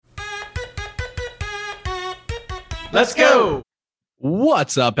Let's go.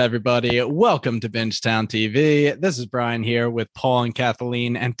 What's up, everybody? Welcome to Bingetown TV. This is Brian here with Paul and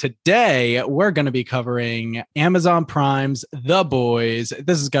Kathleen, and today we're going to be covering Amazon Prime's The Boys.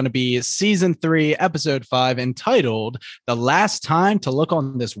 This is going to be season 3, episode 5, entitled The Last Time to Look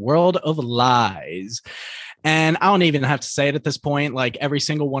on This World of Lies. And I don't even have to say it at this point. Like, every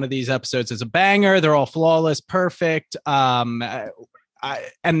single one of these episodes is a banger. They're all flawless, perfect.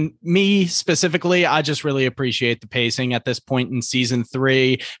 And me specifically, I just really appreciate the pacing at this point in season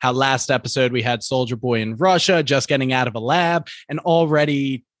 3. How last episode we had Soldier Boy in Russia just getting out of a lab, and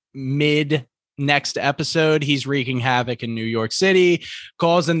already mid next episode he's wreaking havoc in New York City,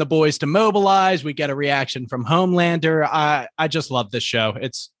 causing the boys to mobilize. We get a reaction from Homelander. I just love this show.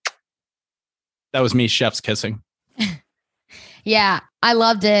 That was me chef's kissing. Yeah, I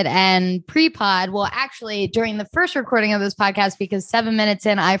loved it. And pre-pod, well, actually, during the first recording of this podcast, because 7 minutes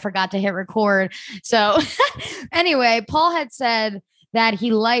in, I forgot to hit record. So anyway, Paul had said that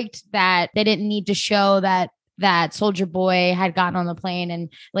he liked that they didn't need to show that Soldier Boy had gotten on the plane, and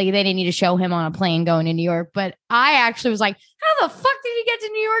like they didn't need to show him on a plane going to New York. But I actually was like, how the fuck did he get to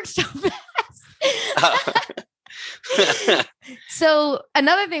New York so fast? So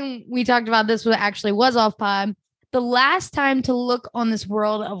another thing we talked about, this was off pod. The last time to look on this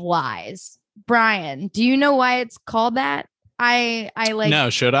world of lies. Brian, do you know why it's called that? I like. No,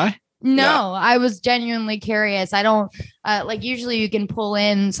 should I? No, I was genuinely curious. I don't usually you can pull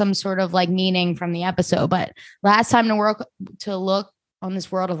in some sort of like meaning from the episode, but last time to look on this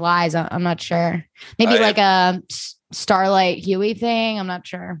world of lies, I'm not sure. Maybe like a Starlight Huey thing. I'm not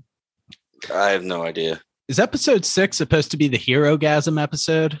sure. I have no idea. Is episode 6 supposed to be the Hero-gasm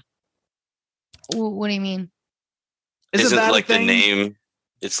episode? What do you mean? Isn't that like the name?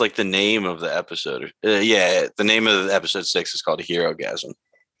 It's like the name of the episode. Yeah, the name of the episode 6 is called Hero-gasm.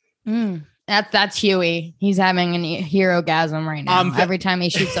 That's Huey. He's having a Hero-gasm right now. Every time he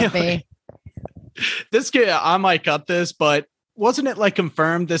shoots a bee. This kid, I might cut this, but wasn't it like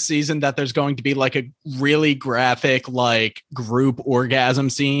confirmed this season that there's going to be like a really graphic like group orgasm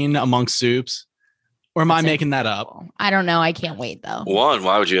scene amongst soups? Or am I making that up? I don't know. I can't wait though. 1,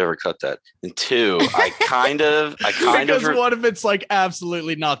 why would you ever cut that? And 2, I kind of because what if it's like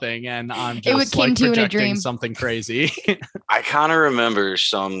absolutely nothing and I'm just like projecting something crazy? I kind of remember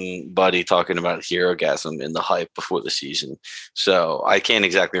somebody talking about Hero-gasm in the hype before the season. So I can't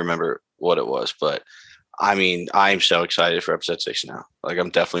exactly remember what it was, but I mean, I'm so excited for episode 6 now. Like,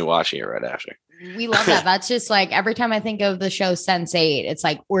 I'm definitely watching it right after. We love that. That's just like every time I think of the show Sense8, it's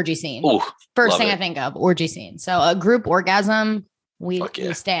like orgy scene. Ooh, First thing I think of, orgy scene. So a group orgasm, we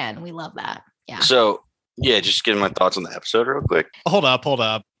stand. We love that. Yeah. So yeah, just getting my thoughts on the episode real quick. Hold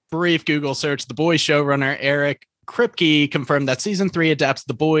up. Brief Google search. The Boys showrunner Eric Kripke confirmed that season 3 adapts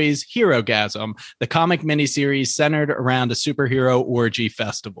The Boys Hero-gasm, the comic miniseries centered around a superhero orgy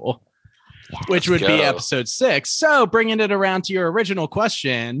festival. Yes. Which would be episode 6. So bringing it around to your original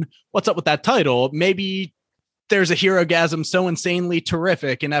question, what's up with that title? Maybe there's a Hero-gasm so insanely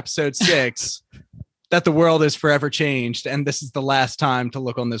terrific in episode 6 that the world is forever changed. And this is the last time to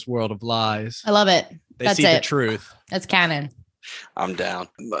look on this world of lies. I love it. That's see the truth. That's canon. I'm down.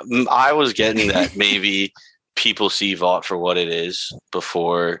 I was getting that maybe people see Vought for what it is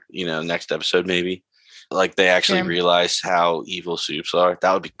before, next episode, maybe. Like they actually realize how evil soups are.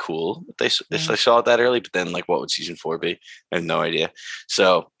 That would be cool if they saw it that early. But then, like, what would season 4 be? I have no idea.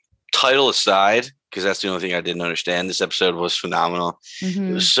 So, title aside, because that's the only thing I didn't understand. This episode was phenomenal. Mm-hmm.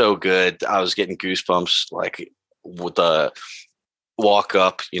 It was so good. I was getting goosebumps, like with the walk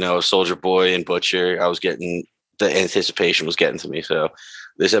up, Soldier Boy and Butcher. I was getting the anticipation was getting to me. So,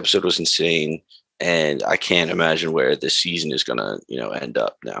 this episode was insane, and I can't imagine where this season is gonna, end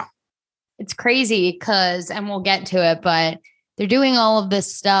up now. It's crazy because, and we'll get to it, but they're doing all of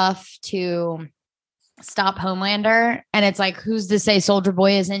this stuff to stop Homelander. And it's like, who's to say Soldier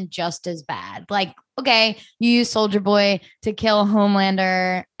Boy isn't just as bad? Like, okay, you use Soldier Boy to kill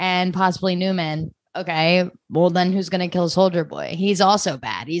Homelander and possibly Newman. Okay, well then who's going to kill Soldier Boy? He's also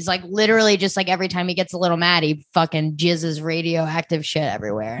bad. He's like literally just like every time he gets a little mad, he fucking jizzes radioactive shit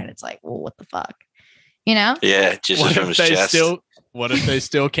everywhere. And it's like, well, what the fuck? Yeah, jizzes from his chest. What if they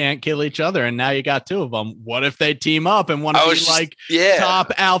still can't kill each other? And now you got 2 of them. What if they team up and want to be top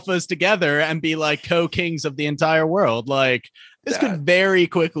alphas together and be like co-kings of the entire world? Like this could very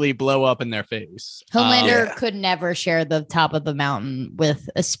quickly blow up in their face. Homelander could never share the top of the mountain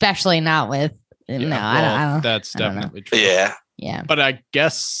especially not with. I don't. That's definitely true. Yeah. But I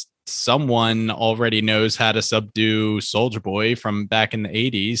guess someone already knows how to subdue Soldier Boy from back in the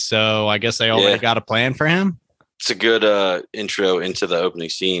 80s. So I guess they already got a plan for him. It's a good intro into the opening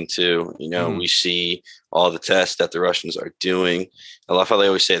scene too. You know, we see all the tests that the Russians are doing. I love how they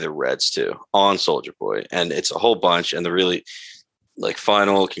always say the Reds too on Soldier Boy, and it's a whole bunch. And the really like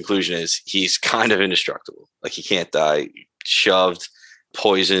final conclusion is he's kind of indestructible. Like he can't die. Shoved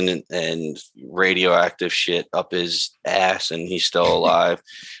poison and radioactive shit up his ass, and he's still alive.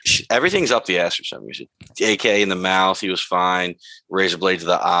 Everything's up the ass for some reason. AK in the mouth, he was fine. Razor blade to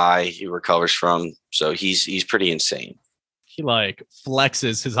the eye, he recovers from. So he's pretty insane. He like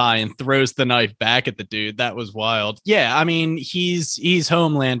flexes his eye and throws the knife back at the dude. That was wild. Yeah, I mean, he's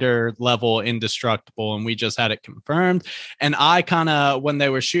Homelander level indestructible, and we just had it confirmed. And I kind of, when they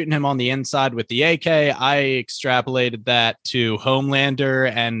were shooting him on the inside with the AK, I extrapolated that to Homelander,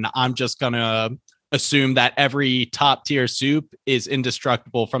 and I'm just gonna assume that every top tier soup is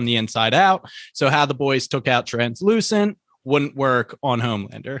indestructible from the inside out. So how the boys took out Translucent wouldn't work on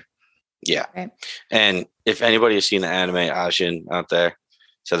Homelander. Yeah. Right. And if anybody has seen the anime Ajin out there,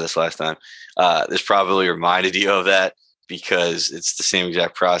 said this last time, this probably reminded you of that because it's the same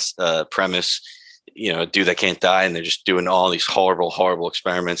exact premise. You know, a dude that can't die, and they're just doing all these horrible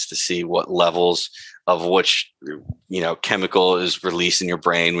experiments to see what levels of which, you know, chemical is released in your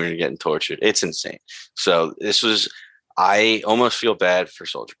brain when you're getting tortured. It's insane. So I almost feel bad for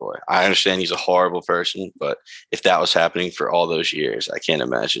Soldier Boy. I understand he's a horrible person, but if that was happening for all those years, I can't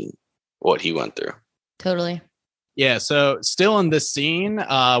imagine what he went through. Totally. Yeah, so still in this scene,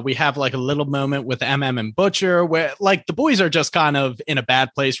 we have like a little moment with MM and Butcher where like the boys are just kind of in a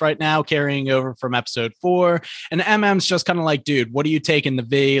bad place right now, carrying over from episode 4. And MM's just kind of like, dude, what are you taking the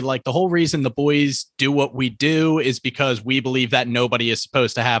V? Like the whole reason the boys do what we do is because we believe that nobody is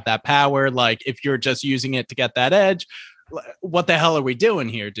supposed to have that power. Like if you're just using it to get that edge, what the hell are we doing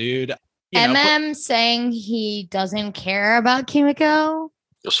here, dude? Saying he doesn't care about Kimiko.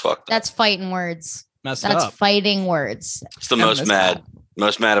 Just fucked up. That's fighting words. That's fighting words. It's the most mad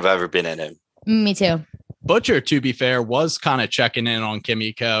I've ever been in him. Me too. Butcher, to be fair, was kind of checking in on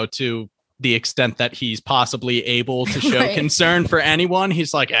Kimiko to the extent that he's possibly able to show concern for anyone.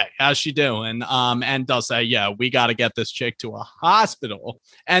 He's like, hey, how's she doing? And does say, yeah, we got to get this chick to a hospital.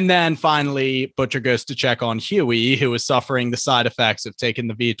 And then finally, Butcher goes to check on Huey, who is suffering the side effects of taking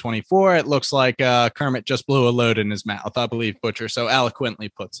the V24. It looks like Kermit just blew a load in his mouth, I believe Butcher so eloquently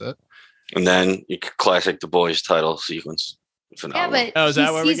puts it. And then you classic The Boys title sequence. Phenomenal. Yeah, but is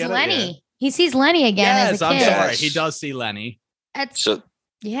that where we get Lenny. Yeah. He sees Lenny again as a kid. I'm sorry. He does see Lenny.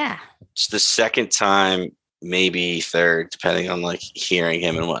 Yeah. It's the second time, maybe third, depending on like hearing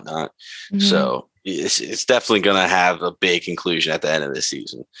him and whatnot. Mm-hmm. So it's definitely going to have a big conclusion at the end of the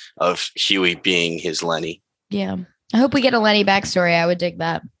season of Huey being his Lenny. Yeah. I hope we get a Lenny backstory. I would dig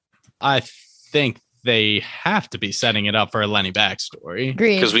that. I think they have to be setting it up for a Lenny backstory.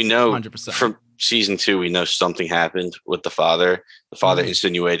 Agreed. Because we know 100%. From season 2, we know something happened with the father. The father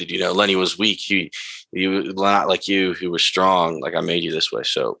insinuated, you know, Lenny was weak. You not like you, who was strong. Like I made you this way.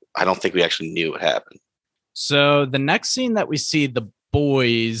 So I don't think we actually knew what happened. So the next scene that we see the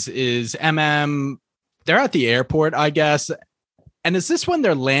boys is MM. They're at the airport, I guess. And is this when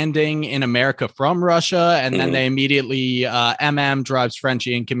they're landing in America from Russia? And then they immediately, MM drives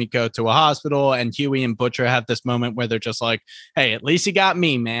Frenchie and Kimiko to a hospital, and Huey and Butcher have this moment where they're just like, hey, at least you got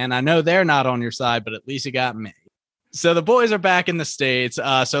me, man. I know they're not on your side, but at least you got me. So the boys are back in the States.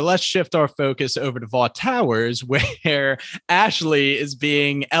 So let's shift our focus over to Vought Towers, where Ashley is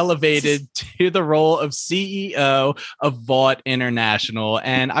being elevated to the role of CEO of Vought International.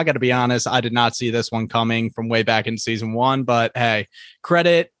 And I got to be honest, I did not see this one coming from way back in season 1, but hey,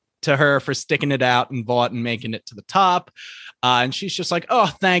 credit to her for sticking it out in Vought and making it to the top. And she's just like, oh,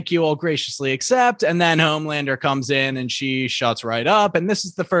 thank you. I'll graciously accept. And then Homelander comes in and she shuts right up. And this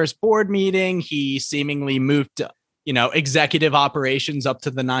is the first board meeting. He seemingly moved executive operations up to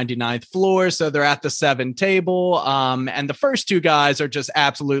the 99th floor. So they're at the 7 table. And the first 2 guys are just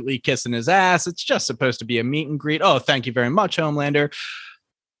absolutely kissing his ass. It's just supposed to be a meet and greet. Oh, thank you very much, Homelander.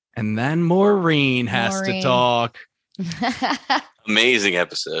 And then Maureen has to talk. Amazing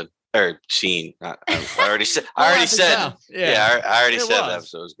episode or scene. I already said. I already said that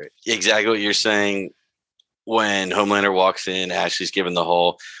episode was great. Exactly what you're saying. When Homelander walks in, Ashley's given the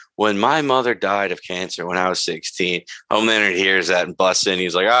whole, when my mother died of cancer when I was 16, Homelander hears that and busts in.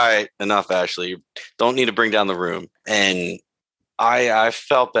 He's like, all right, enough, Ashley. You don't need to bring down the room. And I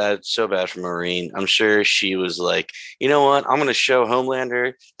felt so bad for Maureen. I'm sure she was like, you know what? I'm going to show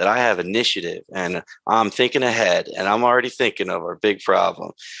Homelander that I have initiative and I'm thinking ahead and I'm already thinking of our big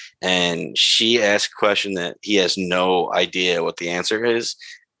problem. And she asked a question that he has no idea what the answer is.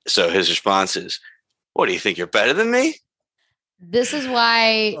 So his response is, what do you think? You're better than me? This is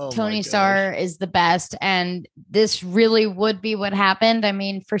why Oh my Tony gosh. Starr is the best. And this really would be what happened. I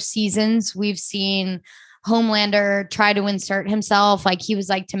mean, for seasons, we've seen Homelander try to insert himself. Like he was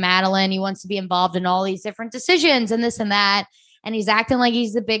like to Madeline, he wants to be involved in all these different decisions and this and that. And he's acting like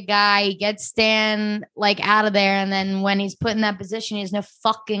he's the big guy. He gets Stan like out of there. And then when he's put in that position, he has no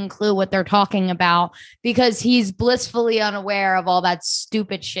fucking clue what they're talking about because he's blissfully unaware of all that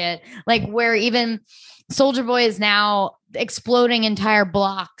stupid shit. Like where even Soldier Boy is now exploding entire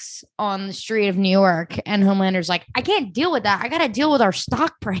blocks on the street of New York. And Homelander's like, I can't deal with that. I got to deal with our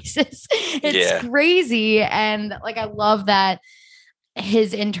stock prices. It's crazy. And like, I love that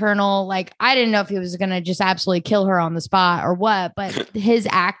his internal, like, I didn't know if he was going to just absolutely kill her on the spot or what, but his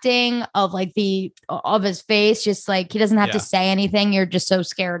acting of like of his face, just like he doesn't have to say anything. You're just so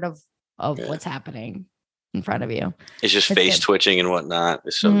scared of what's happening in front of you. It's just face twitching and whatnot.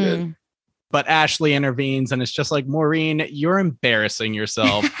 It's so good. But Ashley intervenes and it's just like, Maureen, you're embarrassing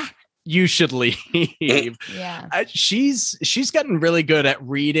yourself. You should leave. Yeah. She's gotten really good at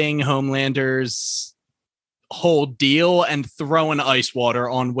reading Homelander's whole deal and throwing ice water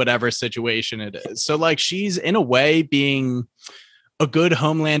on whatever situation it is. So like she's in a way being a good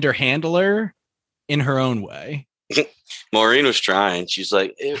Homelander handler in her own way. Maureen was trying. She's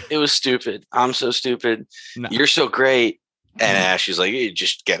like, it was stupid. I'm so stupid. No. You're so great. And Ashley's like, hey,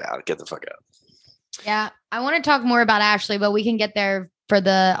 just get out. Get the fuck out. Yeah. I want to talk more about Ashley, but we can get there for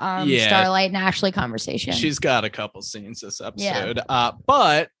the Starlight and Ashley conversation. She's got a couple scenes this episode.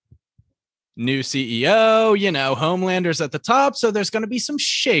 But new CEO, Homelander's at the top. So there's going to be some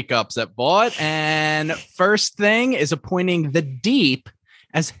shakeups at Vought. And first thing is appointing the Deep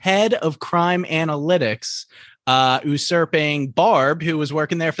as head of crime analytics, usurping Barb, who was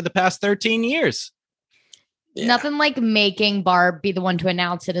working there for the past 13 years. Yeah. Nothing like making Barb be the one to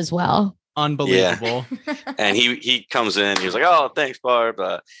announce it as well. Unbelievable. Yeah. And he comes in, he's like, oh, thanks, Barb.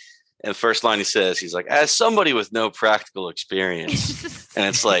 And the first line he says, he's like, as somebody with no practical experience. And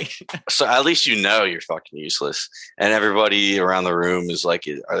it's like, so at least you're fucking useless. And everybody around the room is like,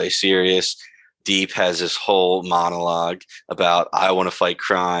 are they serious? Deep has this whole monologue about, I want to fight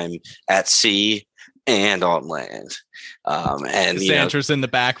crime at sea and on land. And Cassandra's in the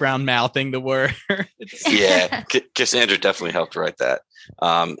background mouthing the word. Yeah, Cassandra definitely helped write that.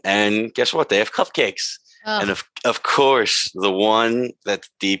 And guess what? They have cupcakes. And of course, the one that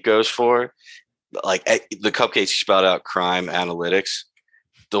Deep goes for, like the cupcakes spelled out crime analytics.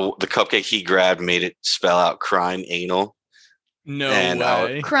 The cupcake he grabbed made it spell out crime anal. No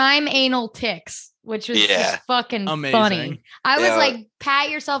way. Crime anal ticks, which was just fucking amazing. Funny. I was like, pat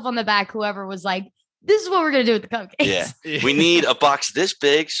yourself on the back, whoever was like, this is what we're going to do with the cupcakes. Yeah. We need a box this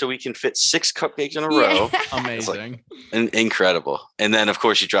big so we can fit 6 cupcakes in a row. Amazing. Like, incredible. And then, of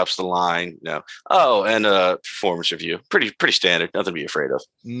course, he drops the line, and a performance review. Pretty standard. Nothing to be afraid of.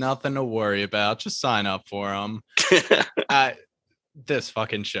 Nothing to worry about. Just sign up for them. This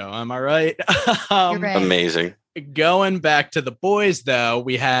fucking show. Am I right? You're right. Amazing. Going back to the boys, though,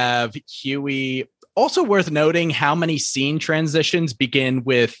 we have Huey. Also worth noting how many scene transitions begin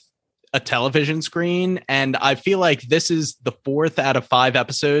with a television screen. And I feel like this is the 4th out of 5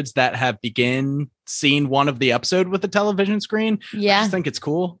 episodes that have begin scene 1 of the episode with a television screen. Yeah. I just think it's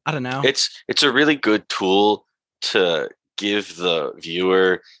cool. I don't know. It's a really good tool to give the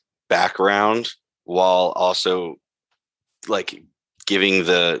viewer background while also like giving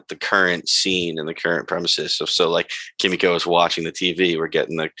the current scene and the current premises. So like Kimiko is watching the TV, we're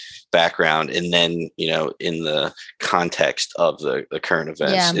getting the background, and then in the context of the current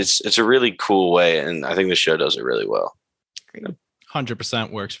events. Yeah. It's a really cool way, and I think the show does it really well.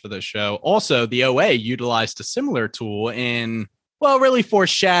 100% works for this show. Also, the OA utilized a similar tool in really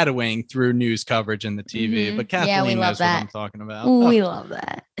foreshadowing through news coverage in the TV. Mm-hmm. But Kathleen knows what I'm talking about. We love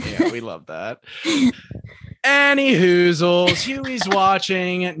that. Yeah, we love that. Any hoozles, Huey's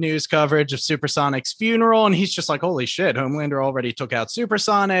watching news coverage of Supersonic's funeral, and he's just like, holy shit, Homelander already took out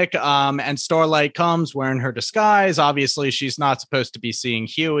Supersonic. And Starlight comes wearing her disguise. Obviously, she's not supposed to be seeing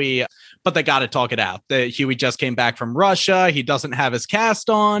Huey, but they got to talk it out. Huey just came back from Russia. He doesn't have his cast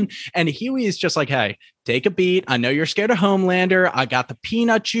on. And Huey is just like, hey, take a beat. I know you're scared of Homelander. I got the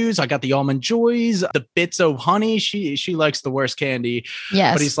peanut chews. I got the almond joys, the bits of honey. She likes the worst candy.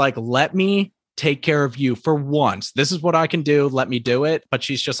 Yes. But he's like, let me take care of you for once. This is what I can do. Let me do it. But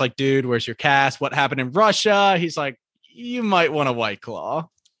she's just like, dude, where's your cast? What happened in Russia? He's like, you might want a White Claw.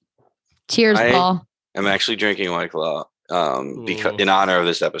 Cheers, Paul. I'm actually drinking White Claw because in honor of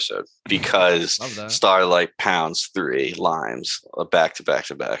this episode, because Starlight pounds 3 limes back to back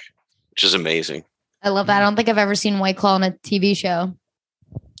to back, which is amazing. I love that. I don't think I've ever seen White Claw on a TV show.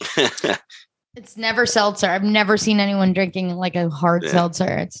 It's never seltzer. I've never seen anyone drinking like a hard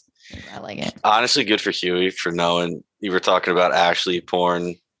seltzer. I like it. Honestly, good for Huey for knowing. You were talking about Ashley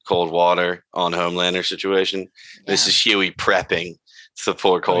pouring cold water on Homelander situation. Yeah. This is Huey prepping to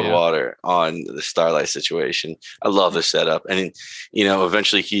pour cold water on the Starlight situation. I love this setup. And, you know,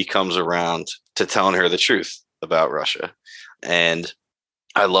 eventually he comes around to telling her the truth about Russia. And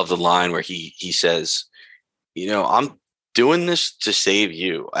I love the line where he says, you know, I'm doing this to save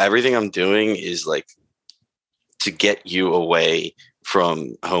you. Everything I'm doing is like to get you away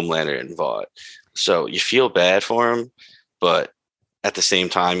from Homelander and Vought. So you feel bad for him, but at the same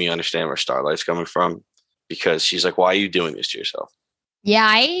time, you understand where Starlight's coming from, because she's like, why are you doing this to yourself? Yeah,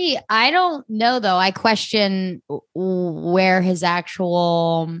 I don't know, though. I question where his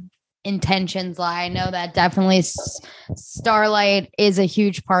actual intentions lie. I know that definitely Starlight is a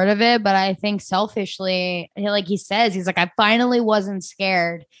huge part of it, but I think selfishly, like he says, he's like, I finally wasn't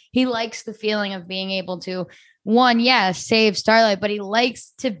scared. He likes the feeling of being able to, save Starlight, but he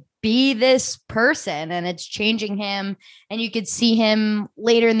likes to be this person, and it's changing him. And you could see him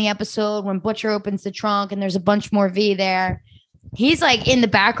later in the episode when Butcher opens the trunk and there's a bunch more V there. He's like in the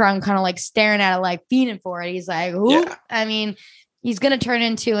background, kind of like staring at it, like fiending for it. He's like, ooh. Yeah. I mean, he's going to turn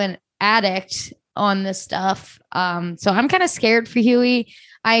into an addict on this stuff. So I'm kind of scared for Huey.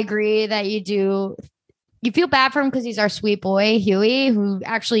 I agree that you feel bad for him because he's our sweet boy, Huey, who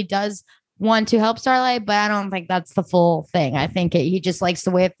actually does want to help Starlight, but I don't think that's the full thing. I think he just likes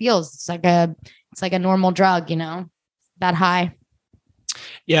the way it feels. It's like a normal drug, you know, that high.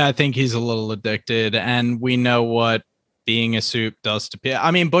 Yeah, I think he's a little addicted, and we know what being a soup does to people.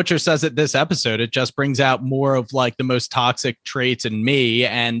 I mean, Butcher says it this episode, it just brings out more of like the most toxic traits in me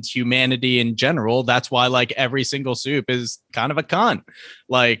and humanity in general. That's why like every single soup is kind of a cunt.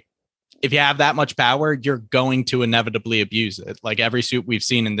 Like, if you have that much power, you're going to inevitably abuse it. Like every suit we've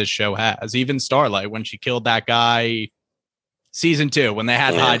seen in this show has. Even Starlight, when she killed that guy season 2, when they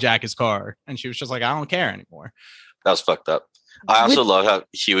had to hijack his car, and she was just like, I don't care anymore. That was fucked up. I also love how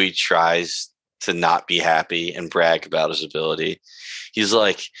Huey tries to not be happy and brag about his ability. He's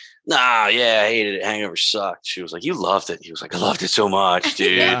like, nah, yeah, I hated it. Hangover sucked. She was like, you loved it. He was like, I loved it so much,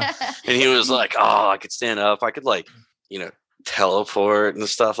 dude. And he was like, oh, I could stand up. I could like, you know, teleport and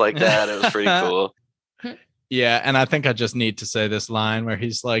stuff like that. It was pretty cool. Yeah, and I think I just need to say this line where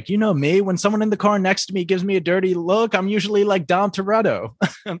he's like, you know me, when someone in the car next to me gives me a dirty look, I'm usually like Dom Toretto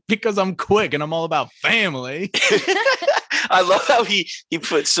because I'm quick and I'm all about family. I love how he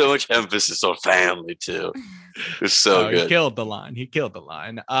put so much emphasis on family too. It's so good. He killed the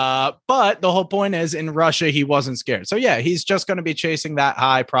line. But the whole point is, in Russia, he wasn't scared. So yeah, he's just going to be chasing that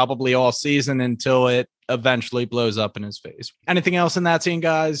high probably all season until it eventually blows up in his face. Anything else in that scene,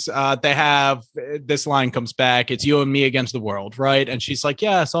 guys? They have this line comes back. It's you and me against the world, right? And she's like,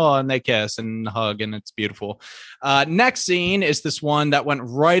 yeah, I saw, and they kiss and hug, and it's beautiful. Next scene is this one that went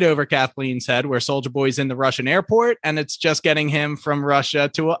right over Kathleen's head, where Soldier Boy's in the Russian airport, and it's just getting him from Russia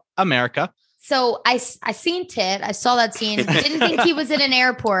to America. So I seen Tit. I saw that scene. Didn't think he was in an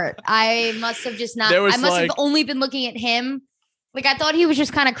airport. I must have just not. I must have only been looking at him. Like, I thought he was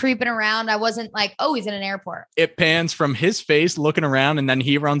just kind of creeping around. I wasn't like, oh, he's in an airport. It pans from his face looking around, and then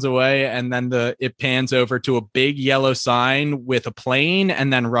he runs away. And then it pans over to a big yellow sign with a plane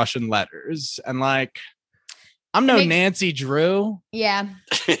and then Russian letters. And like, I'm no Nancy Drew. Yeah.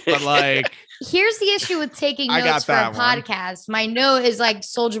 But like, here's the issue with taking notes for a podcast. My note is like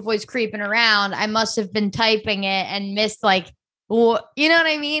Soldier Boy's creeping around. I must have been typing it and missed like, well, you know what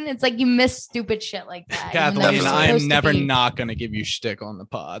I mean? It's like you miss stupid shit like that. Kathleen, I am never not going to give you shtick on the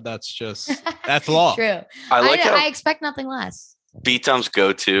pod. That's law. True. I expect nothing less. B-Tom's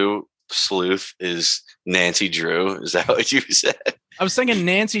go-to sleuth is Nancy Drew. Is that what you said? I was thinking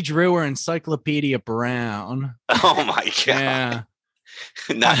Nancy Drew or Encyclopedia Brown. Oh my God. Yeah.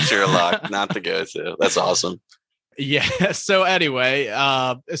 Not Sherlock, not the go-to. That's awesome. Yeah. So anyway,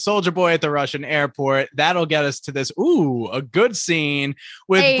 Soldier Boy at the Russian airport. That'll get us to this. Ooh, a good scene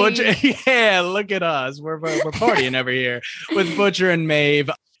with Butcher. Yeah, look at us. We're partying over here with Butcher and Maeve.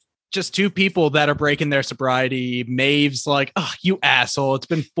 Just two people that are breaking their sobriety. Maeve's like, oh, you asshole. It's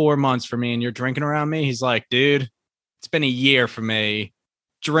been 4 months for me and you're drinking around me. He's like, dude, it's been a year for me.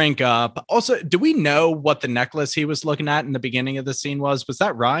 Drink up. Also, do we know what the necklace he was looking at in the beginning of the scene was? Was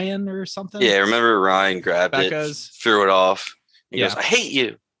that Ryan or something? Yeah, remember Ryan grabbed Becca's? It, threw it off. He goes, I hate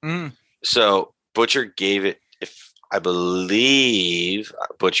you. Mm. So Butcher gave it, I believe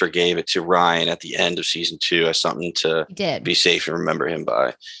Butcher gave it to Ryan at the end of season 2 as something to be safe and remember him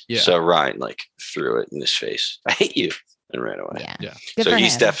by. Yeah. So Ryan like threw it in his face. I hate you, and ran away. Yeah. So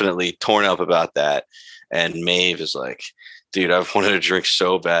he's definitely torn up about that. And Maeve is like, dude, I've wanted to drink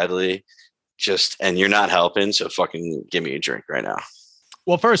so badly. and you're not helping. So fucking give me a drink right now.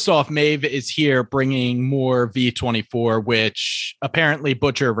 Well, first off, Maeve is here bringing more V24, which apparently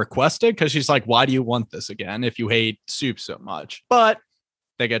Butcher requested because she's like, why do you want this again if you hate soup so much? But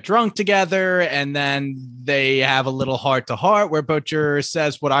they get drunk together and then they have a little heart to heart where Butcher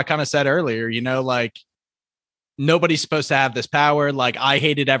says what I kind of said earlier, you know, like, nobody's supposed to have this power. Like, I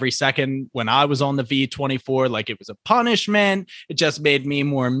hated every second when I was on the V24. Like, it was a punishment. It just made me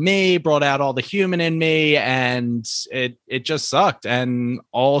more me, brought out all the human in me, and it just sucked. And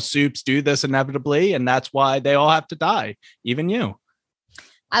all soups do this inevitably, and that's why they all have to die, even you.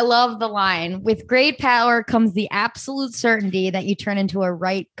 I love the line. With great power comes the absolute certainty that you turn into a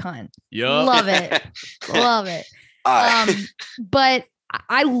right cunt. Yep. Love it. Love it. But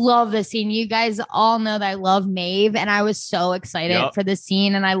I love this scene. You guys all know that I love Maeve, and I was so excited for the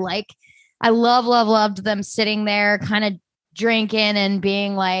scene. And I loved them sitting there kind of drinking and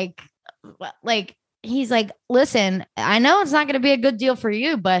being like, he's like, listen, I know it's not going to be a good deal for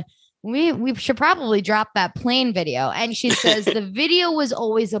you, but we should probably drop that plane video. And she says the video was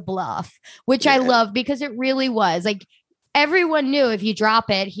always a bluff, which I love because it really was. Like, everyone knew if you drop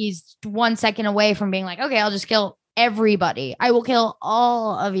it, he's 1 second away from being like, okay, I'll just kill everybody. I will kill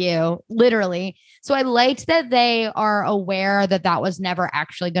all of you, literally. So I liked that they are aware that that was never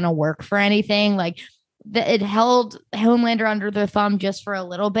actually going to work for anything. Like, it held Homelander under their thumb just for a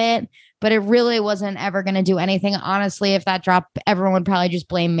little bit, but it really wasn't ever going to do anything. Honestly, if that dropped, everyone would probably just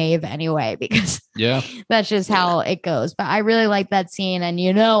blame Maeve anyway, because that's just how it goes. But I really liked that scene. And,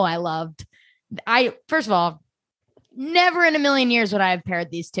 you know, first of all, never in a million years would I have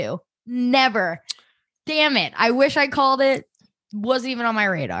paired these two. Never. Damn it. I wish I called it. Wasn't even on my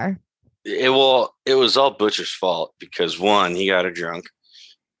radar. It was all Butcher's fault because, one, he got her drunk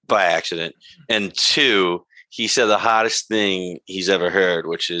by accident. And two, he said the hottest thing he's ever heard,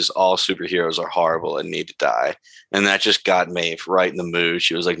 which is all superheroes are horrible and need to die. And that just got Maeve right in the mood.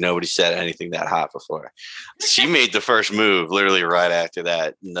 She was like, nobody said anything that hot before. She made the first move literally right after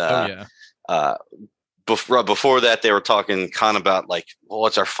that. And, before that, they were talking kind of about like, well,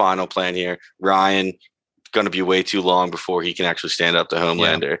 what's our final plan here? Ryan going to be way too long before he can actually stand up to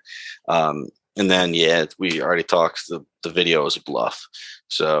Homelander. And then, we already talked. The video was a bluff.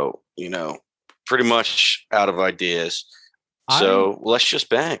 So, you know, pretty much out of ideas. So let's just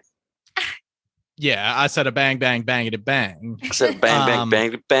bang. Yeah, I said a bang, bang, bang, it a bang. I said bang, bang, bang,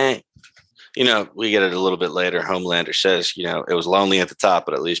 bang, bang. You know, we get it a little bit later. Homelander says, you know, it was lonely at the top,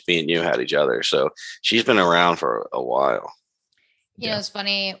 but at least me and you had each other. So she's been around for a while. You know, it's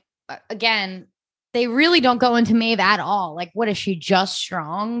funny. Again, they really don't go into Maeve at all. Like, what is she, just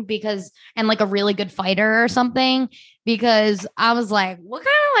strong? And like a really good fighter or something? Because I was like, what kind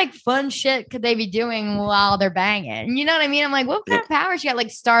of like fun shit could they be doing while they're banging? You know what I mean? I'm like, what kind of power she got?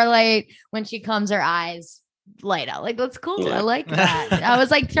 Like Starlight, when she comes, her eyes light up. Like, that's cool. I like that. I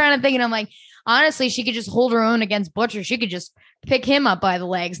was like trying to think, and I'm like, honestly, she could just hold her own against Butcher. She could just pick him up by the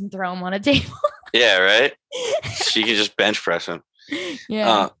legs and throw him on a table. Yeah, right. She can just bench press him. Yeah.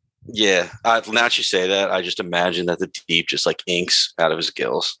 Now that you say that, I just imagine that the Deep just like inks out of his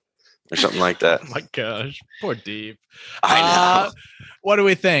gills or something like that. Oh my gosh, poor Deep. I know. What do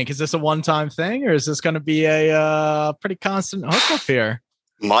we think? Is this a one-time thing, or is this going to be a pretty constant hookup here?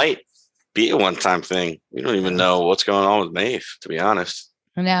 Might be a one-time thing. We don't even know what's going on with Maeve, to be honest.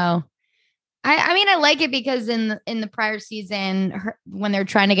 No. I mean, I like it because in the prior season, when they're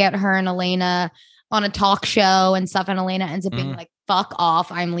trying to get her and Elena on a talk show and stuff, and Elena ends up being like, fuck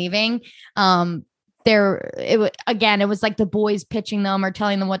off, I'm leaving. It was like the boys pitching them or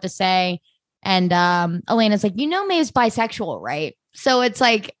telling them what to say. And Elena's like, you know, Maeve's bisexual, right? So it's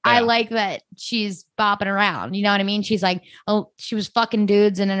like, I like that she's bopping around. You know what I mean? She's like, oh, she was fucking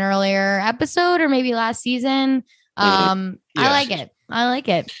dudes in an earlier episode or maybe last season. I like it. I like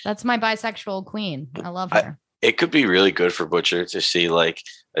it. That's my bisexual queen. I love her. It could be really good for Butcher to see like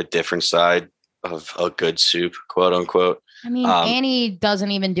a different side of a good soup, quote unquote. I mean, Annie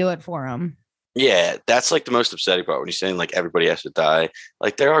doesn't even do it for him. Yeah, that's like the most upsetting part when you're saying like everybody has to die.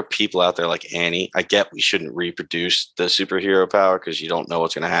 Like, there are people out there like Annie. I get we shouldn't reproduce the superhero power because you don't know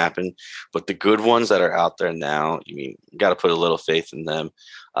what's going to happen. But the good ones that are out there now, you got to put a little faith in them.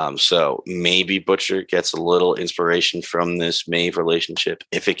 So maybe Butcher gets a little inspiration from this Maeve relationship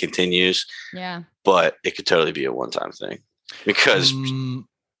if it continues. Yeah. But it could totally be a one-time thing because...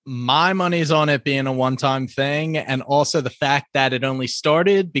 my money's on it being a one-time thing, and also the fact that it only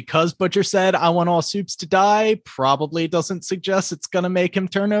started because Butcher said, I want all soups to die, probably doesn't suggest it's going to make him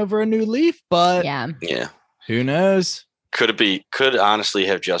turn over a new leaf, but yeah, who knows? Could honestly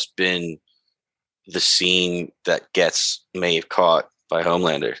have just been the scene that gets Maeve caught by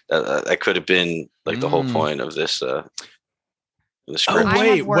Homelander. That could have been like the whole point of this. The script. I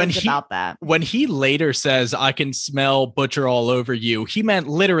wait, have words about that. When he later says, "I can smell Butcher all over you," he meant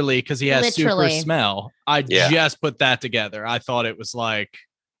literally because he has super smell. I just put that together. I thought it was like,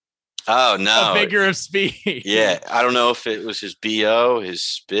 oh no, a figure of speech. Yeah, I don't know if it was his BO, his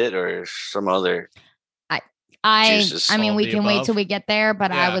spit, or some other. I mean, we can wait till we get there,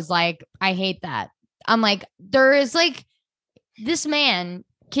 but I was like, I hate that. I'm like, there is like this man.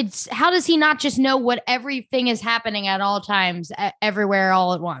 How does he not just know what everything is happening at all times, everywhere,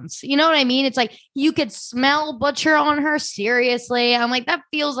 all at once? You know what I mean? It's like you could smell Butcher on her. Seriously. I'm like, that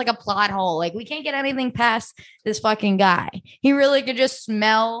feels like a plot hole. Like we can't get anything past this fucking guy. He really could just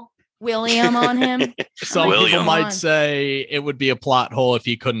smell William on him. Some people might say it would be a plot hole if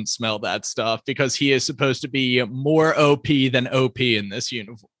he couldn't smell that stuff because he is supposed to be more OP than OP in this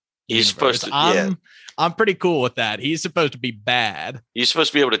universe. He's supposed to. I'm pretty cool with that. He's supposed to be bad. You're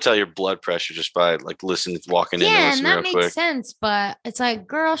supposed to be able to tell your blood pressure just by like walking in. Yeah, and that makes sense. But it's like,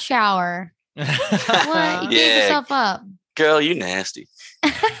 girl, shower. What? You gave yourself up, girl. You nasty.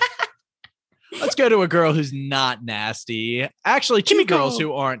 Let's go to a girl who's not nasty. Actually, two girls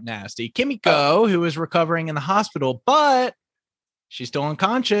who aren't nasty. Kimiko, who is recovering in the hospital, but she's still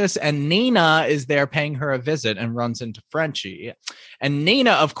unconscious, and Nina is there paying her a visit and runs into Frenchie. And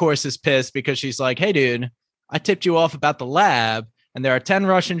Nina, of course, is pissed because she's like, hey, dude, I tipped you off about the lab, and there are 10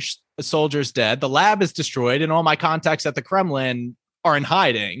 Russian soldiers dead. The lab is destroyed, and all my contacts at the Kremlin are in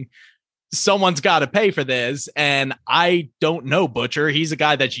hiding. Someone's got to pay for this, and I don't know Butcher. He's a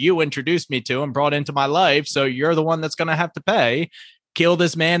guy that you introduced me to and brought into my life, so you're the one that's going to have to pay. Kill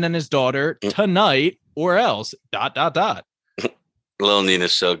this man and his daughter tonight, or else, ... Little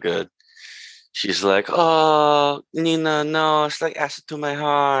Nina's so good. She's like, oh, Nina, no, it's like acid to my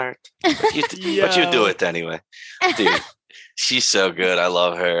heart. But you do it anyway. Dude, she's so good. I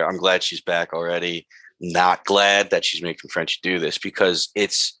love her. I'm glad she's back already. Not glad that she's making Frenchie do this because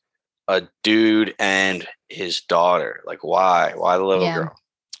it's a dude and his daughter. Like, why? Why the little girl?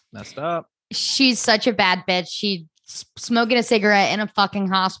 Messed up. She's such a bad bitch. She's smoking a cigarette in a fucking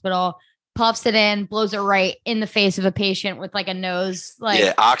hospital. Puffs it in, blows it right in the face of a patient with like a nose,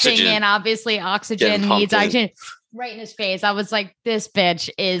 like oxygen. And obviously oxygen needs oxygen right in his face. I was like, this bitch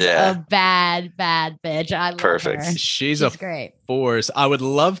is a bad bitch. I love her. She's great force. I would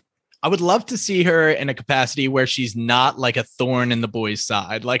love to see her in a capacity where she's not like a thorn in the boys'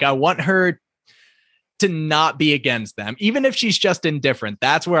 side. Like I want her to not be against them, even if she's just indifferent.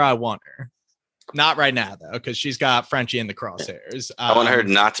 That's where I want her. Not right now, though, because she's got Frenchie in the crosshairs. I want her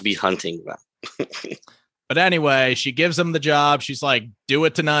not to be hunting them. But anyway, she gives him the job. She's like, do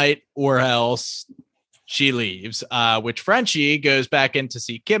it tonight or else. She leaves, which Frenchie goes back in to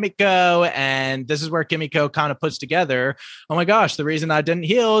see Kimiko. And this is where Kimiko kind of puts together, oh my gosh, the reason I didn't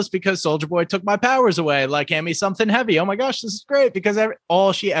heal is because Soldier Boy took my powers away. Like, hand me something heavy. Oh my gosh, this is great because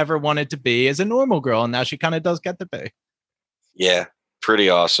all she ever wanted to be is a normal girl. And now she kind of does get to be. Yeah, pretty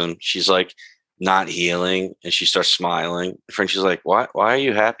awesome. She's like, not healing, and she starts smiling. Frenchie's like, why are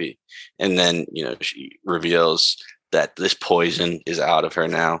you happy? And then, she reveals that this poison is out of her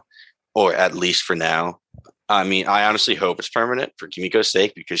now, or at least for now. I mean, I honestly hope it's permanent for Kimiko's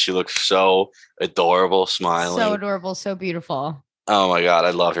sake because she looks so adorable, smiling. So adorable, so beautiful. Oh my God, I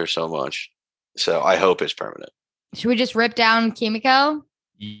love her so much. So I hope it's permanent. Should we just rip down Kimiko?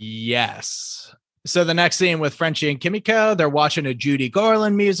 Yes. So the next scene with Frenchie and Kimiko, they're watching a Judy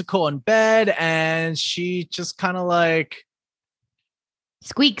Garland musical in bed, and she just kind of like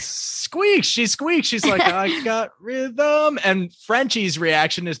squeaks. She squeaks. She's like, I got rhythm. And Frenchie's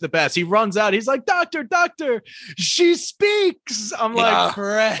reaction is the best. He runs out. He's like, doctor, she speaks. I'm like,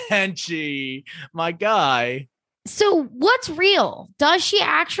 Frenchie, my guy. So what's real? Does she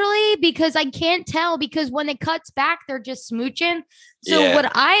actually? Because I can't tell because when it cuts back, they're just smooching. So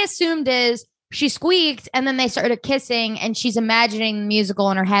what I assumed is she squeaked and then they started kissing and she's imagining the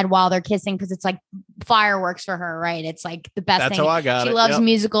musical in her head while they're kissing because it's like fireworks for her, right? It's like the best thing. That's how I got it. She loves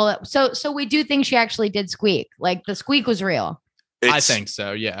musical. So we do think she actually did squeak. Like the squeak was real. I think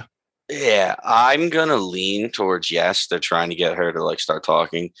so, yeah. Yeah, I'm going to lean towards yes. They're trying to get her to like start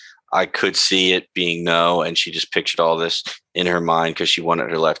talking. I could see it being no, and she just pictured all this in her mind because she wanted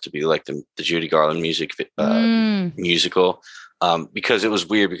her life to be like the Judy Garland musical. Because it was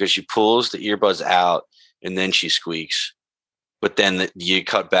weird because she pulls the earbuds out and then she squeaks, but then you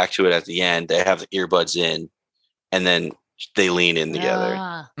cut back to it at the end. They have the earbuds in and then they lean in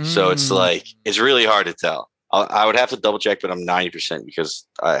together. So it's like, it's really hard to tell. I would have to double check, but I'm 90% because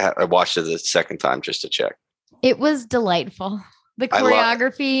I watched it the second time just to check. It was delightful. The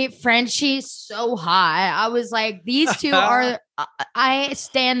choreography, Frenchie's so hot. I was like, these two are I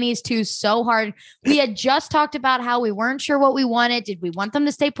stand these two so hard. We had just talked about how we weren't sure what we wanted. Did we want them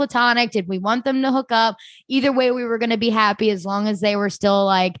to stay platonic? Did we want them to hook up? Either way, we were going to be happy as long as they were still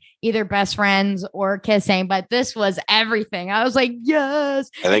like either best friends or kissing. But this was everything. I was like,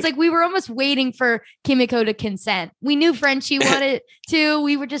 yes. It's like we were almost waiting for Kimiko to consent. We knew Frenchie wanted to.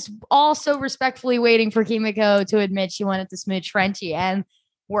 We were just all so respectfully waiting for Kimiko to admit she wanted to smooch Frenchie, and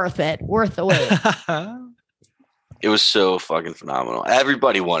worth the wait. It was so fucking phenomenal.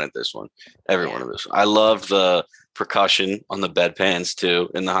 Everybody wanted this one. Everyone wanted this one. I loved the percussion on the bedpans too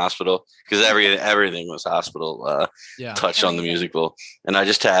in the hospital, because everything was hospital touch on the music bowl. And I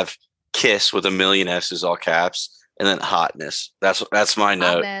just have Kiss with a million S's, all caps, and then hotness. That's my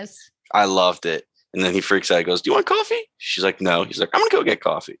note. I loved it. And then he freaks out. He goes, "Do you want coffee?" She's like, "No." He's like, "I'm gonna go get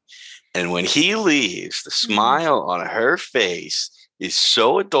coffee." And when he leaves, the smile on her face is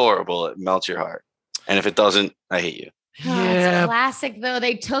so adorable, it melts your heart. And if it doesn't, I hate you. Yeah. It's classic, though.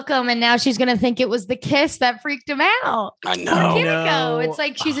 They took him, and now she's going to think it was the kiss that freaked him out. I know. Kimiko. It's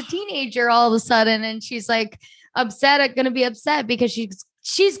like she's a teenager all of a sudden, and she's like going to be upset because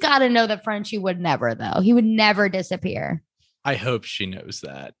she's got to know that Frenchie would never, though. He would never disappear. I hope she knows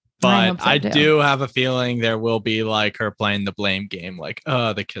that. But I do have a feeling there will be like her playing the blame game, like,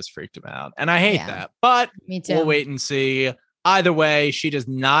 oh, the kiss freaked him out. And I hate that. But me too. We'll wait and see. Either way, she does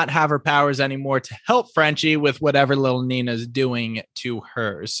not have her powers anymore to help Frenchie with whatever little Nina's doing to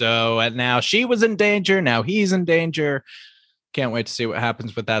her. So now she was in danger. Now he's in danger. Can't wait to see what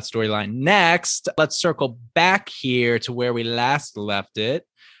happens with that storyline next. Let's circle back here to where we last left it.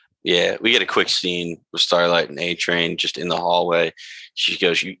 Yeah, we get a quick scene with Starlight and A-Train just in the hallway. She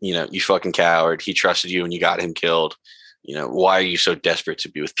goes, you fucking coward. He trusted you and you got him killed. Why are you so desperate to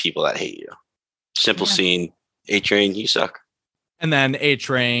be with people that hate you? Simple scene. A-Train, you suck. And then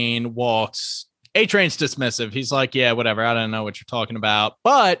A-Train walks. A-Train's dismissive. He's like, yeah, whatever. I don't know what you're talking about.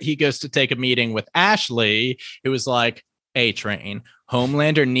 But he goes to take a meeting with Ashley, who was like, A-Train,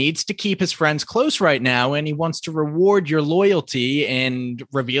 Homelander needs to keep his friends close right now, and he wants to reward your loyalty in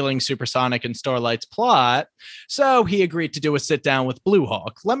revealing Supersonic and Starlight's plot. So he agreed to do a sit down with Blue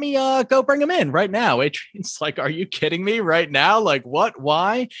Hawk. Let me go bring him in right now. A-Train's like, are you kidding me right now? Like, what?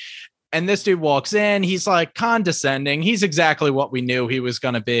 Why? And this dude walks in. He's like condescending. He's exactly what we knew he was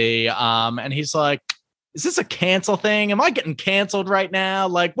going to be. And he's like, is this a cancel thing? Am I getting canceled right now?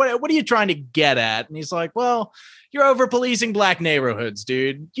 Like, what are you trying to get at? And he's like, well, you're over policing black neighborhoods,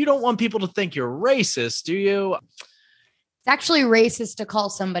 dude. You don't want people to think you're racist, do you? It's actually racist to call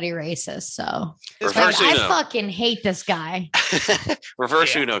somebody racist. So I fucking hate this guy.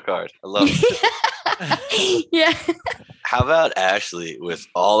 Reverse Uno card. I love it. Yeah. How about Ashley with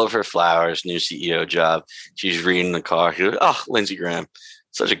all of her flowers, new CEO job? She's reading the car. She goes, oh, Lindsey Graham,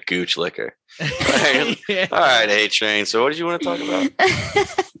 such a gooch licker. All right, A-Train. So what did you want to talk about?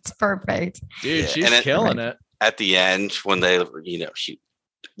 It's perfect. Dude, she's killing it. At the end, when they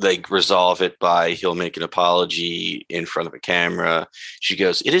resolve it by he'll make an apology in front of a camera. She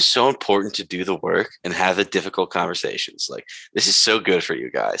goes, it is so important to do the work and have the difficult conversations. Like, this is so good for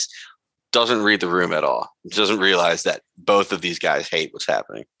you guys. Doesn't read the room at all. Doesn't realize that both of these guys hate what's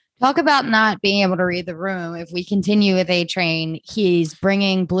happening. Talk about not being able to read the room. If we continue with A-Train, he's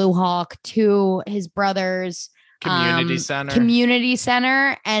bringing Blue Hawk to his brother's community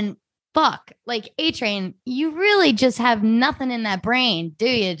center. And fuck, like, A-Train, you really just have nothing in that brain, do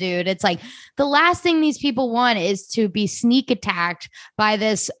you, dude? It's like the last thing these people want is to be sneak attacked by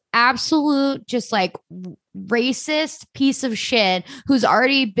this absolute just like racist piece of shit who's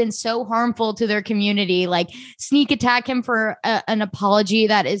already been so harmful to their community. Like, sneak attack him for an apology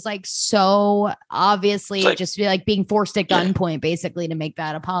that is like so obviously just be like being forced at gunpoint basically to make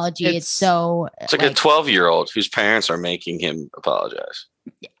that apology. It's like a 12-year-old whose parents are making him apologize.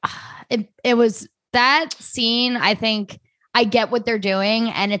 It was that scene. I think I get what they're doing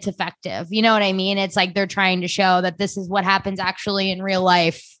and it's effective. You know what I mean? It's like they're trying to show that this is what happens actually in real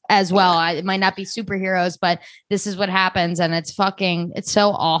life as well. It might not be superheroes, but this is what happens. And it's so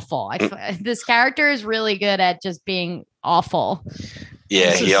awful. This character is really good at just being awful.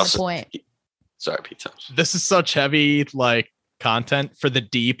 Yeah. Sorry, Pete. This is such heavy, like, content for the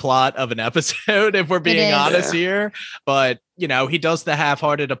D plot of an episode, if we're being honest here. But, he does the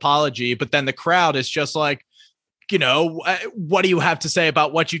half-hearted apology, but then the crowd is just like, what do you have to say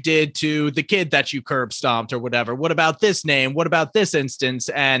about what you did to the kid that you curb stomped or whatever? What about this name? What about this instance?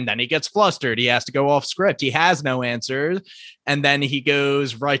 And then he gets flustered. He has to go off script. He has no answers. And then he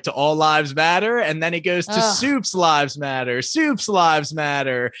goes right to All Lives Matter. And then he goes to Soup's Lives Matter. Soup's Lives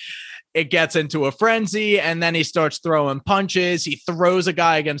Matter. It gets into a frenzy, and then he starts throwing punches. He throws a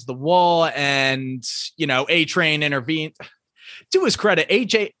guy against the wall, and, A-Train intervenes. To his credit,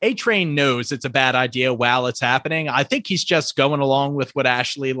 A-Train knows it's a bad idea while it's happening. I think he's just going along with what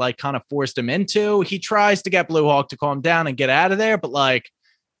Ashley like kind of forced him into. He tries to get Blue Hawk to calm down and get out of there, but like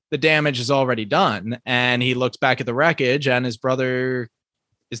the damage is already done. And he looks back at the wreckage and his brother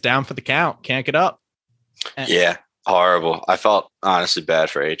is down for the count. Can't get up. Yeah, horrible. I felt honestly bad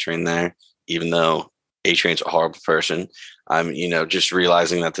for A-Train there, even though A-Train's a horrible person. I'm, just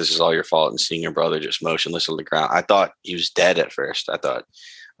realizing that this is all your fault and seeing your brother just motionless on the ground. I thought he was dead at first. I thought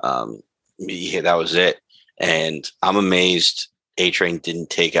that was it. And I'm amazed A-Train didn't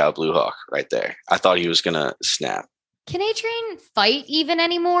take out Blue Hawk right there. I thought he was going to snap. Can A-Train fight even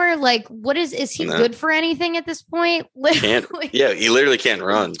anymore? Like, is he good for anything at this point? Yeah, he literally can't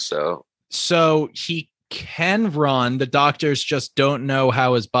run. So he can run. The doctors just don't know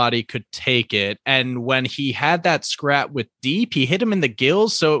how his body could take it. And when he had that scrap with Deep, he hit him in the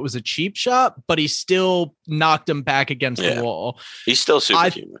gills, so it was a cheap shot, but he still knocked him back against the wall. He's still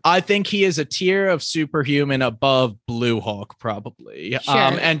superhuman. I think he is a tier of superhuman above Blue Hawk, probably. Sure.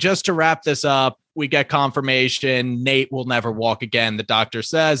 And just to wrap this up, we get confirmation Nate will never walk again, the doctor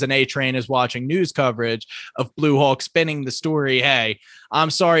says, and A-Train is watching news coverage of Blue Hawk spinning the story. Hey, I'm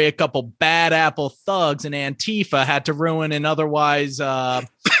sorry, a couple bad apple thugs in Antifa had to ruin an otherwise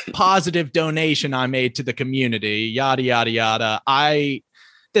positive donation I made to the community, yada, yada, yada.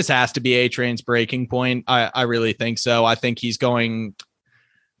 This has to be A-Train's breaking point. I really think so. I think he's going...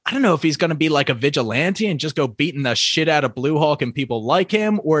 I don't know if he's going to be like a vigilante and just go beating the shit out of Blue Hawk and people like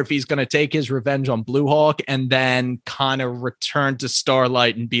him, or if he's going to take his revenge on Blue Hawk and then kind of return to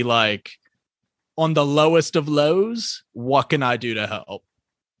Starlight and be like, on the lowest of lows, what can I do to help?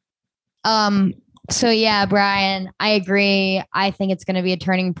 So yeah, Brian, I agree. I think it's going to be a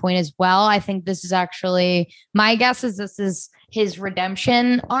turning point as well. I think this is actually, my guess is this is his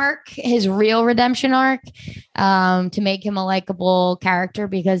redemption arc, his real redemption arc, to make him a likable character,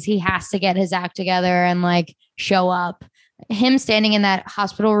 because he has to get his act together and like show up. Him standing in that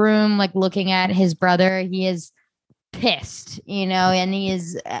hospital room, like looking at his brother, he is pissed, and he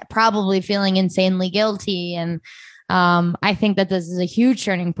is probably feeling insanely guilty. And I think that this is a huge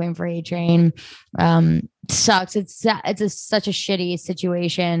turning point for A-Train. Sucks. It's such a shitty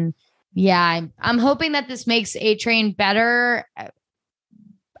situation. Yeah, I'm hoping that this makes A-Train better.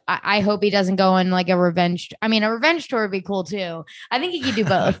 I hope he doesn't go on like a revenge. I mean, a revenge tour would be cool too. I think he could do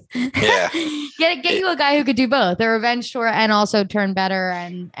both. Yeah, get you a guy who could do both, a revenge tour and also turn better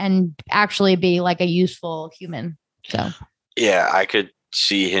and actually be like a useful human. So yeah, I could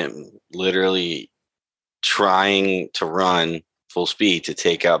see him literally trying to run full speed to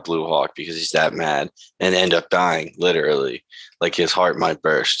take out Blue Hawk because he's that mad and end up dying, literally. Like his heart might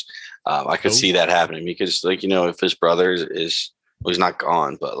burst. I could see that happening because, like, if his brother he's not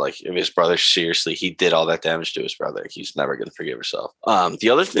gone, but like if his brother seriously, he did all that damage to his brother, he's never going to forgive himself. The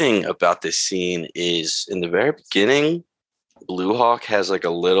other thing about this scene is in the very beginning, Blue Hawk has like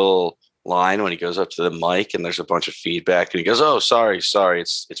a little line when he goes up to the mic and there's a bunch of feedback and he goes, "Oh, sorry,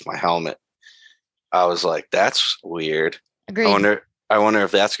 it's my helmet." I was like, that's weird. Agreed. I wonder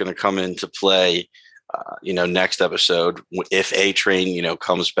if that's going to come into play, next episode. If A-Train,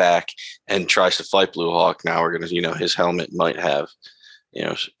 comes back and tries to fight Blue Hawk, now we're going to, his helmet might have,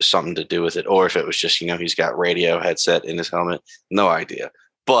 something to do with it. Or if it was just, he's got radio headset in his helmet. No idea.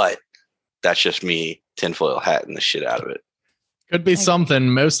 But that's just me tinfoil hatting the shit out of it. Could be something.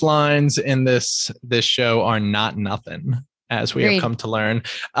 Most lines in this show are not nothing, as we have come to learn.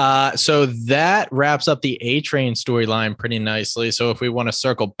 So that wraps up the A-Train storyline pretty nicely. So if we want to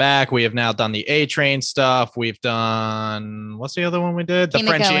circle back, we have now done the A-Train stuff. We've done, what's the other one we did? The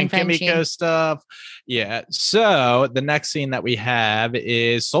Frenchie and Kimiko stuff. Yeah. So the next scene that we have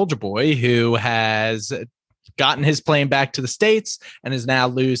is Soldier Boy, who has gotten his plane back to the States and is now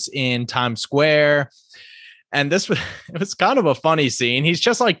loose in Times Square. And it was kind of a funny scene. He's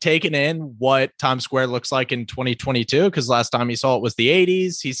just like taking in what Times Square looks like in 2022, because last time he saw it was the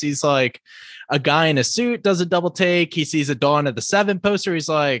 80s. He sees like a guy in a suit, does a double take. He sees a Dawn of the Seven poster. He's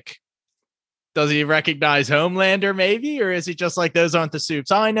like, does he recognize Homelander maybe? Or is he just like, those aren't the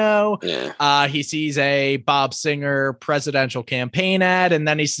suits I know? Yeah. He sees a Bob Singer presidential campaign ad, and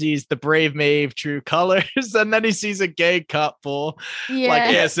then he sees the Brave Maeve True Colors, and then he sees a gay couple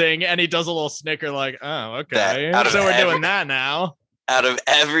like kissing, and he does a little snicker like, oh, okay. So we're doing that now. Out of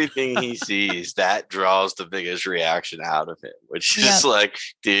everything he sees, that draws the biggest reaction out of him, which is like,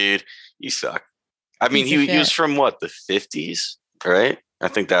 dude, you suck. I mean, he was from what, the 50s, right? I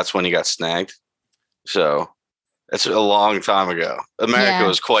think that's when he got snagged. So that's a long time ago. America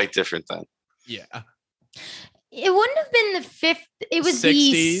was quite different then. Yeah. It wouldn't have been the 50s. It was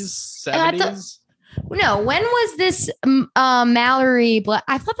 60s, 70s. No, when was this Mallory?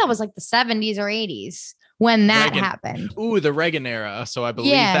 I thought that was like the 70s or 80s when that happened. Ooh, the Reagan era. So I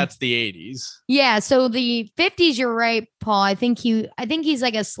believe that's the 80s. Yeah. So the 50s, you're right, Paul. I think he's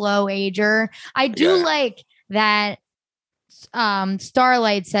like a slow ager. I do like that.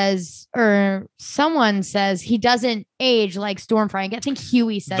 Starlight says, or someone says, he doesn't age like Stormfront. I think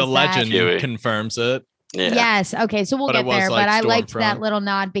Huey says the legend Huey confirms it. Yeah. Yes. Okay. So we'll get there. Like, but I liked that little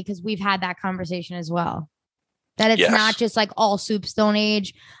nod because we've had that conversation as well. That it's not just like all soups don't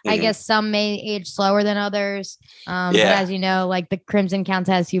age. I guess some may age slower than others. But as you know, like the Crimson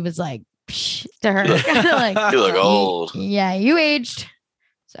Countess, he was like to her, like, you look old. Yeah, you aged.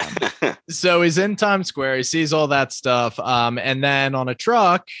 So he's in Times Square. He sees all that stuff. And then on a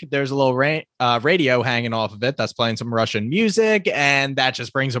truck, there's a little radio hanging off of it that's playing some Russian music. And that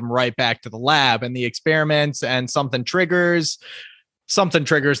just brings him right back to the lab and the experiments. And something triggers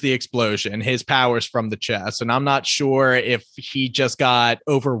the explosion, his powers from the chest. And I'm not sure if he just got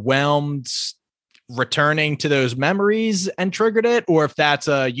overwhelmed returning to those memories and triggered it, or if that's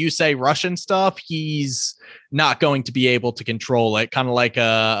you say Russian stuff, he's not going to be able to control it, kind of like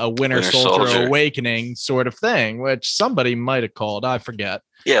a Winter Soldier Awakening sort of thing, which somebody might have called. I forget.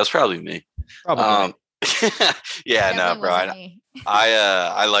 Yeah, it was probably me. Probably. No, Brian.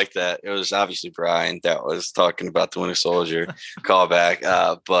 I like that. It was obviously Brian that was talking about the Winter Soldier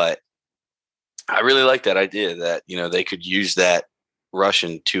callback, but I really like that idea that they could use that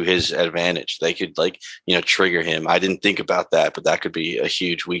Russian to his advantage. They could trigger him. I didn't think about that, but that could be a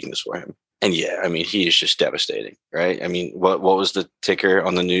huge weakness for him. And I mean, he is just devastating, right? I mean, what was the ticker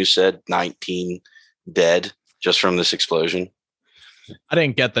on the news said? 19 dead just from this explosion. I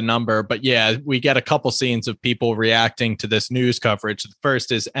didn't get the number, but we get a couple scenes of people reacting to this news coverage. The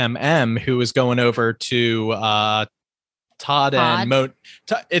first is who is going over to Todd and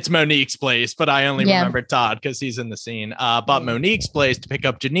it's Monique's place, but I only remember Todd because he's in the scene. But Monique's place to pick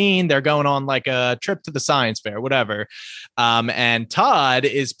up Janine. They're going on like a trip to the science fair, whatever. And Todd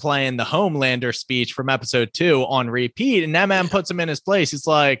is playing the Homelander speech from episode 2 on repeat. And puts him in his place. He's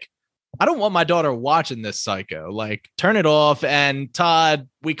like, I don't want my daughter watching this psycho. Like, turn it off. And Todd,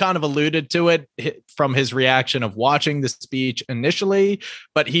 we kind of alluded to it from his reaction of watching the speech initially,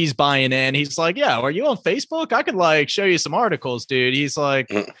 but he's buying in. He's like, yeah, are you on Facebook? I could show you some articles, dude. He's like,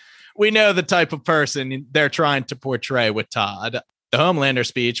 we know the type of person they're trying to portray with Todd. The Homelander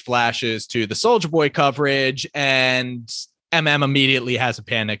speech flashes to the Soldier Boy coverage, and immediately has a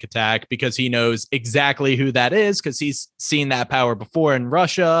panic attack because he knows exactly who that is because he's seen that power before in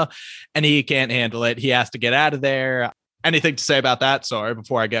Russia and he can't handle it. He has to get out of there. Anything to say about that? Sorry,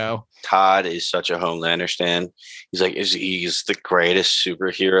 before I go. Todd is such a Homelander stan. He's the greatest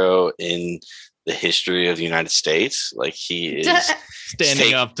superhero in the history of the United States. Like, he is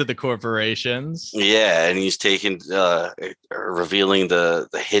standing up to the corporations. Yeah, and he's revealing the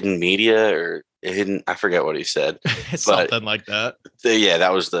hidden media or hidden. I forget what he said. Something like that.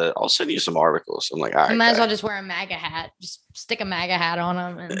 That was I'll send you some articles. I'm like, all right. You might as well just wear a MAGA hat. Just stick a MAGA hat on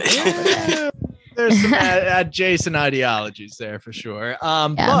him. And there's some adjacent ideologies there for sure.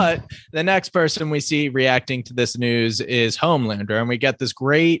 But the next person we see reacting to this news is Homelander, and we get this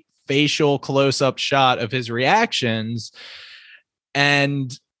great facial close-up shot of his reactions.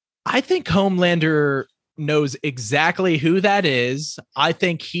 And I think Homelander knows exactly who that is. I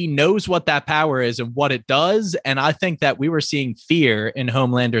think he knows what that power is and what it does. And I think that we were seeing fear in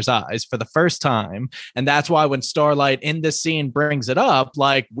Homelander's eyes for the first time. And that's why when Starlight in this scene brings it up,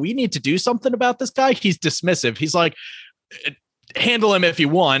 like, we need to do something about this guy, he's dismissive. He's like, handle him if you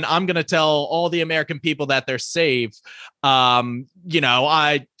want. I'm going to tell all the American people that they're safe.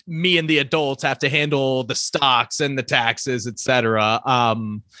 Me and the adults have to handle the stocks and the taxes, etc.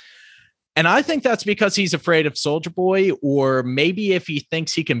 And I think that's because he's afraid of Soldier Boy, or maybe if he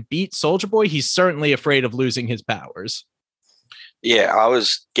thinks he can beat Soldier Boy, he's certainly afraid of losing his powers. Yeah, I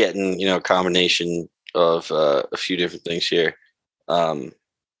was getting, a combination of a few different things here.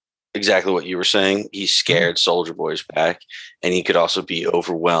 Exactly what you were saying. He's scared Soldier Boy's back, and he could also be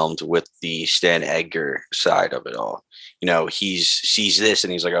overwhelmed with the Stan Edgar side of it all. He sees this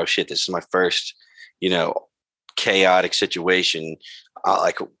and he's like, oh shit, this is my first, chaotic situation.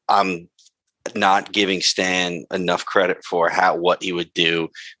 I'm not giving Stan enough credit for what he would do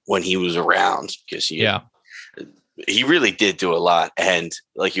when he was around, because he really did do a lot. And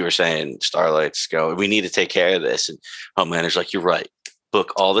like you were saying, Starlight's going, we need to take care of this. And Homelander's like, you're right.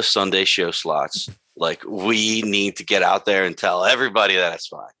 Book all the Sunday show slots. Like, we need to get out there and tell everybody that it's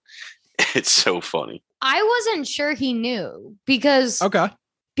fine. It's so funny. I wasn't sure he knew because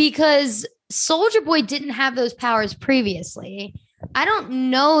Soldier Boy didn't have those powers previously. I don't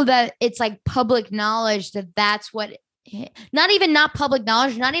know that it's like public knowledge that that's what, not public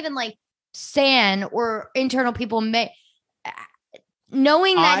knowledge, not even like Stan or internal people may,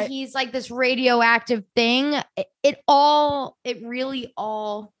 knowing that he's like this radioactive thing, it really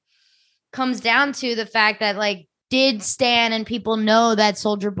all comes down to the fact that like, did Stan and people know that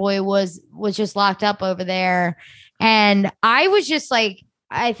Soldier Boy was just locked up over there? And I was just like,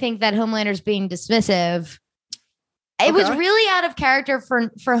 I think that Homelander's being dismissive. It was really out of character for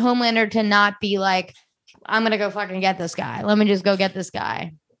Homelander to not be like, I'm going to go fucking get this guy. Let me just go get this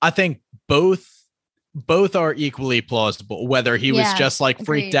guy. I think both are equally plausible, whether he was just like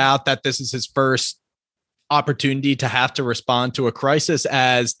freaked out that this is his first opportunity to have to respond to a crisis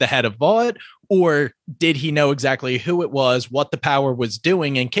as the head of Vought, or did he know exactly who it was, what the power was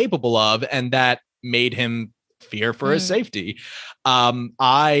doing and capable of, and that made him fear for his safety.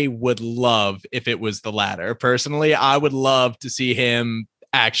 I would love if it was the latter. Personally, I would love to see him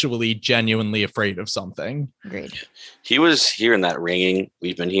actually genuinely afraid of something. Agreed. He was hearing that ringing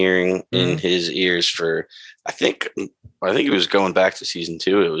we've been hearing in his ears for, I think he was going back to season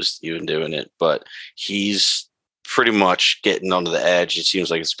 2. It was even doing it, but he's pretty much getting onto the edge. It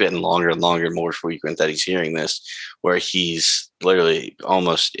seems like it's getting longer and longer and more frequent that he's hearing this, where he's literally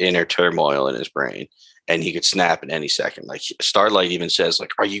almost inner turmoil in his brain. And he could snap at any second. Like Starlight even says,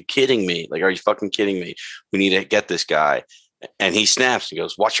 like, are you kidding me? Like, are you fucking kidding me? We need to get this guy. And he snaps and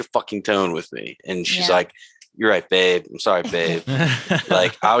goes, watch your fucking tone with me. And she's like, you're right, babe. I'm sorry, babe.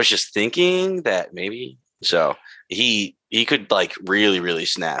 Like, I was just thinking that maybe. So he could like really, really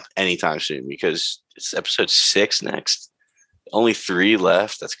snap anytime soon, because it's episode 6 next. Only 3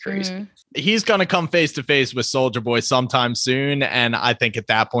 left. That's crazy. He's going to come face to face with Soldier Boy sometime soon. And I think at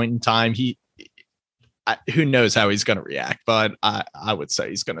that point in time, who knows how he's going to react, but I would say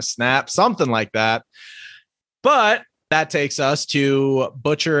he's going to snap, something like that. But that takes us to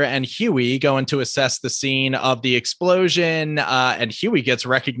Butcher and Huey going to assess the scene of the explosion. And Huey gets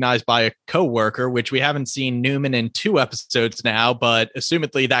recognized by a coworker, which we haven't seen Newman in 2 episodes now, but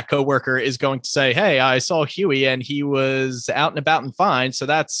assumedly that coworker is going to say, hey, I saw Huey and he was out and about and fine. So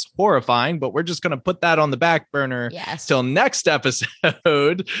that's horrifying, but we're just going to put that on the back burner till next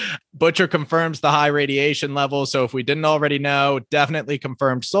episode. Butcher confirms the high radiation level. So if we didn't already know, definitely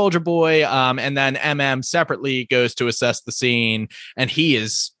confirmed Soldier Boy. And then MM separately goes to assess the scene, and he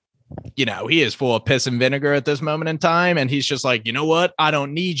is full of piss and vinegar at this moment in time, and he's just like, you know what, I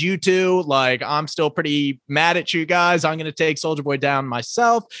don't need you to, like, I'm still pretty mad at you guys, I'm gonna take Soldier Boy down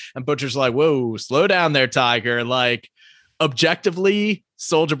myself. And Butcher's like, whoa, slow down there, Tiger. Like, objectively,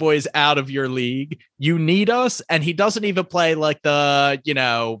 Soldier Boy is out of your league, you need us. And he doesn't even play like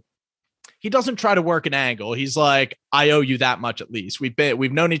he doesn't try to work an angle. He's like, I owe you that much at least.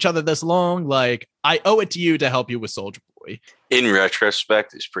 We've known each other this long. Like, I owe it to you to help you with Soldier Boy. In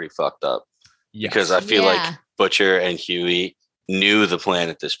retrospect, it's pretty fucked up. Yes. Because I feel like Butcher and Huey knew the plan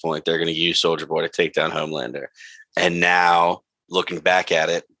at this point. They're going to use Soldier Boy to take down Homelander. And now, looking back at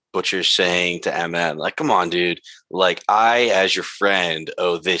it, Butcher's saying to MM, like, come on, dude. Like, I, as your friend,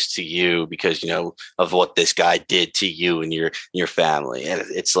 owe this to you because, of what this guy did to you and your family. And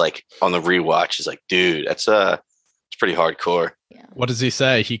it's like, on the rewatch, it's like, dude, it's pretty hardcore. Yeah. What does he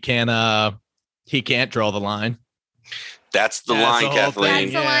say? He can't draw the line. That's the line, Kathleen.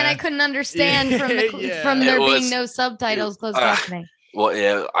 That's the line I couldn't understand from there being no subtitles closed captioning. Well,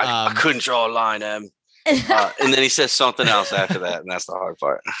 yeah, I couldn't draw a line, and then he says something else after that, and that's the hard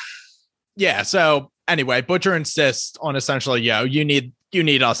part. Yeah. So anyway, Butcher insists on essentially, you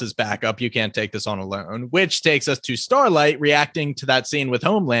need us as backup. You can't take this on alone, which takes us to Starlight reacting to that scene with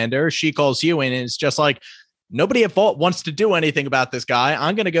Homelander. She calls Huey and is just like, nobody at Vought wants to do anything about this guy.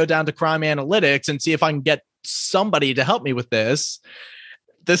 I'm going to go down to Crime Analytics and see if I can get somebody to help me with this.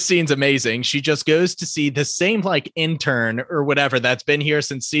 This scene's amazing. She just goes to see the same like intern or whatever that's been here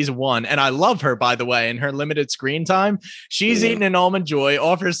since season 1. And I love her, by the way, in her limited screen time. She's eating an Almond Joy,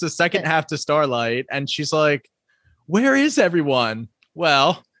 offers the second half to Starlight. And she's like, where is everyone?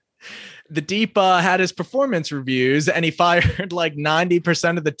 Well, the Deep had his performance reviews and he fired like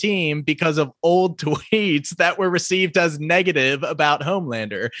 90% of the team because of old tweets that were received as negative about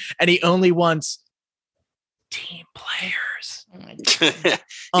Homelander. And he only wants team players.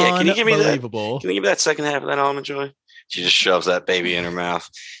 Yeah, can you give me that? Can you give me that second half of that Almond Joy? She just shoves that baby in her mouth.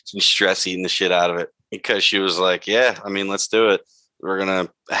 She's stress eating the shit out of it because she was like, yeah, I mean, let's do it. We're going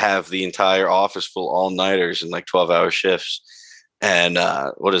to have the entire office full all-nighters and like 12-hour shifts. And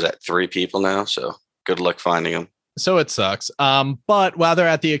what is that? 3 people now. So good luck finding them. So it sucks. But while they're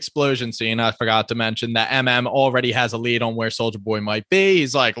at the explosion scene, I forgot to mention that MM already has a lead on where Soldier Boy might be.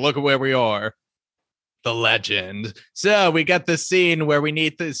 He's like, look at where we are. the legend. So we got this scene where we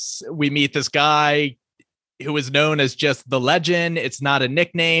meet this guy who is known as just the legend. It's not a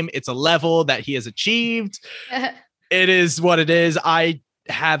nickname. It's a level that he has achieved. It is what it is. I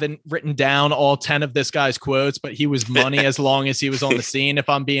haven't written down all 10 of this guy's quotes, but he was money as long as he was on the scene, if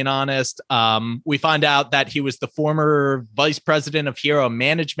I'm being honest. We find out that he was the former vice president of hero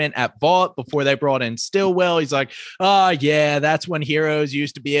management at Vought before they brought in Stillwell. He's like, oh yeah, that's when heroes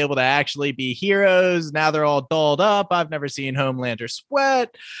used to be able to actually be heroes. Now they're all dolled up. I've never seen Homelander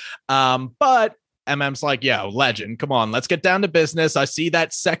sweat. But MM's like, yo, legend, come on, let's get down to business. I see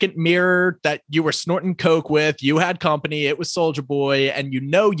that second mirror that you were snorting coke with. You had company. It was Soldier Boy. And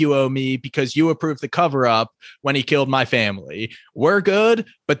you owe me because you approved the cover up when he killed my family. We're good,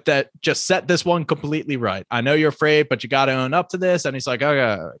 but that just set this one completely right. I know you're afraid, but you got to own up to this. And he's like,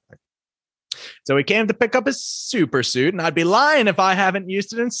 okay. So he came to pick up his super suit, and I'd be lying if I haven't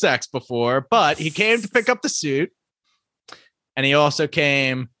used it in sex before, but he came to pick up the suit. And he also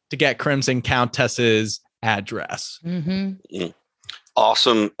came to get Crimson Countess's address. Mm-hmm.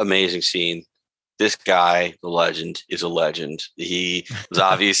 Awesome, amazing scene. This guy, the legend, is a legend. He was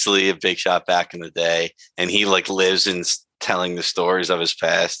obviously a big shot back in the day, and he like lives in telling the stories of his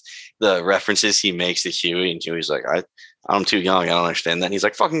past. The references he makes to Huey, and Huey's like, I'm too young. I don't understand that. And he's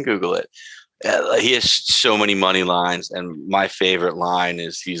like, fucking Google it. He has so many money lines, and my favorite line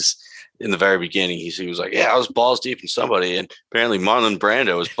is he's in the very beginning, he was like, yeah, I was balls deep in somebody, and apparently Marlon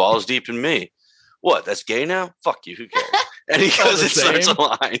Brando was balls deep in me. What? That's gay now? Fuck you. Who cares? And he goes and starts a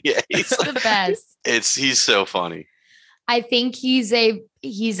line. Yeah, he's like, the best. He's so funny. I think he's a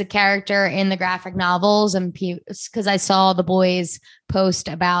character in the graphic novels, and because I saw the boys post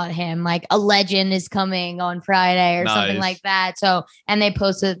about him, like a legend is coming on Friday or something like that. So, and they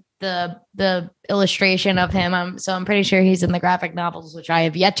posted the illustration of him. So I'm pretty sure he's in the graphic novels, which I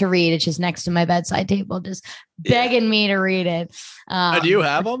have yet to read. It's just next to my bedside table, just begging me to read it. Do you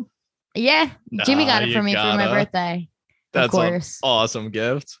have them? Yeah, Jimmy got it for me for my birthday. That's of course. An awesome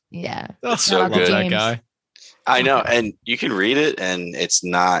gift. Yeah, that's so good. That guy. I know, and you can read it, and it's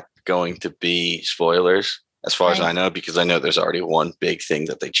not going to be spoilers as far as I know, because I know there's already one big thing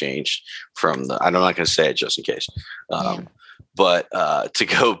that they changed from the. I'm not going to say it just in case, but to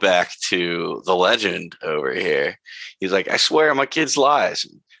go back to the legend over here, he's like, I swear my kids lies,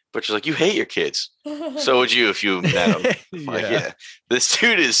 but you're like, you hate your kids. So would you if you met him. Like, yeah, this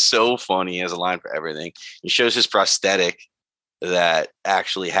dude is so funny. He has a line for everything. He shows his prosthetic that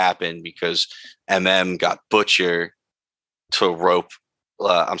actually happened because got Butcher to rope.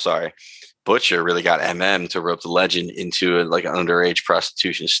 Butcher really got to rope the legend into an underage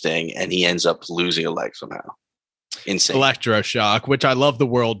prostitution sting, and he ends up losing a leg somehow. Insane. Electroshock, which I love the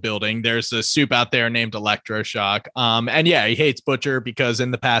world building. There's a soup out there named Electroshock. And yeah, he hates Butcher because in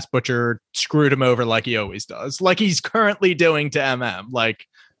the past Butcher screwed him over like he always does, like he's currently doing to Like,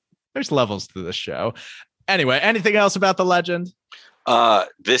 there's levels to this show. Anyway, anything else about the legend?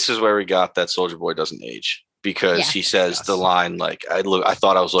 This is where we got that Soldier Boy doesn't age, because he says the line like, I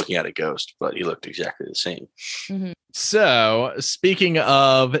thought I was looking at a ghost, but he looked exactly the same. Mm-hmm. So speaking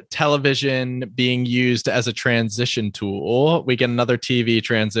of television being used as a transition tool, we get another TV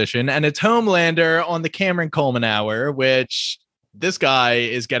transition, and it's Homelander on the Cameron Coleman Hour, which this guy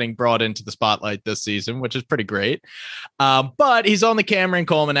is getting brought into the spotlight this season, which is pretty great. But he's on the Cameron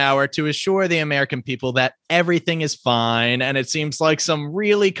Coleman Hour to assure the American people that everything is fine. And it seems like some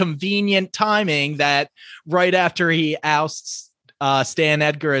really convenient timing that right after he ousts Stan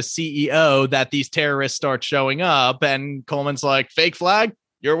Edgar as CEO, that these terrorists start showing up, and Coleman's like, fake flag?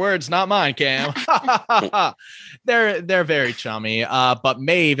 Your words, not mine, Cam. They're very chummy. But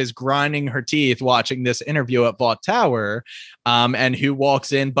Maeve is grinding her teeth watching this interview at Vought Tower. And who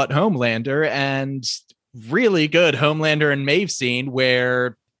walks in but Homelander, and really good Homelander and Maeve scene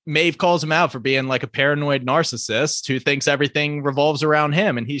where Maeve calls him out for being like a paranoid narcissist who thinks everything revolves around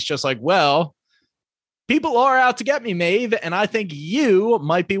him. And he's just like, well, people are out to get me, Maeve, and I think you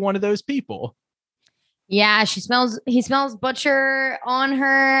might be one of those people. Yeah, he smells Butcher on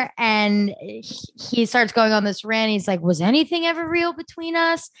her, and he starts going on this rant. He's like, was anything ever real between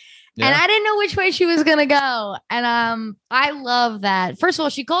us? Yeah. And I didn't know which way she was going to go. And I love that. First of all,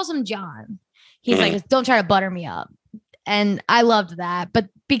 she calls him John. He's like, don't try to butter me up. And I loved that. But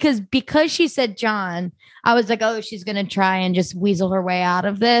because she said John, I was like, oh, she's going to try and just weasel her way out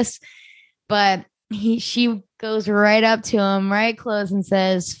of this. But she goes right up to him, right close, and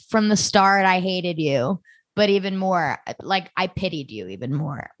says, from the start, I hated you, but even more, like, I pitied you even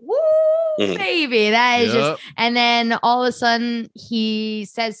more. Woo, baby. That is just, and then all of a sudden he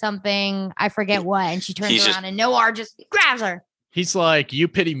says something, I forget what, and she turns around and Noir just grabs her. He's like, you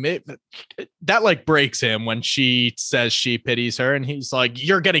pity me. That like breaks him when she says she pities her. And he's like,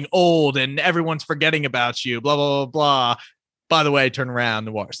 you're getting old and everyone's forgetting about you. Blah, blah, blah, blah. By the way, turn around.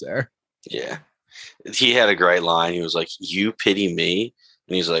 Noir's there. Yeah. He had a great line. He was like, you pity me?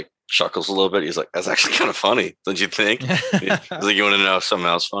 And he's like, chuckles a little bit. He's like, that's actually kind of funny. Don't you think? He's like, you want to know something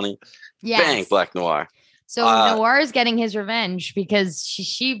else funny? Yes. Bang, Black Noir. So Noir is getting his revenge because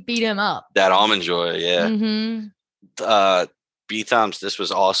she beat him up. That Almond Joy, yeah. Mm-hmm. B-Thumbs, this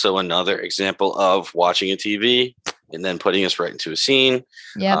was also another example of watching a TV and then putting us right into a scene.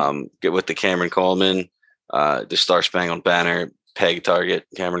 Yeah. Get with the Cameron Coleman, the Star Spangled Banner, peg target,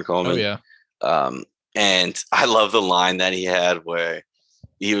 Cameron Coleman. Oh, yeah. And I love the line that he had where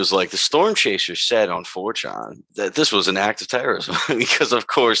he was like, the Storm Chasers said on 4chan that this was an act of terrorism because, of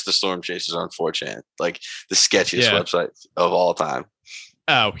course, the Storm Chasers are on 4chan, like the sketchiest website of all time.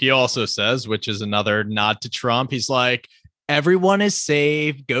 Oh, he also says, which is another nod to Trump. He's like, everyone is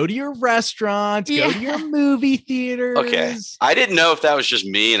safe. Go to your restaurants. Go to your movie theaters. Okay. I didn't know if that was just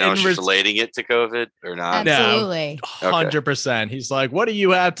me and I was just relating it to COVID or not. Absolutely. No, 100%. He's like, what do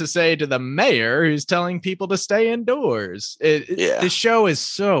you have to say to the mayor who's telling people to stay indoors? The show is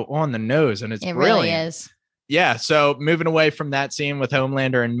so on the nose and it's brilliant. Really is. Yeah. So moving away from that scene with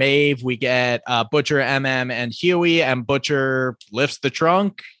Homelander and Maeve, we get Butcher, MM, and Huey, and Butcher lifts the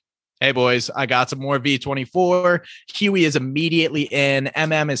trunk. Hey, boys, I got some more V24. Huey is immediately in.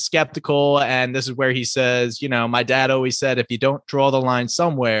 MM is skeptical. And this is where he says, my dad always said, if you don't draw the line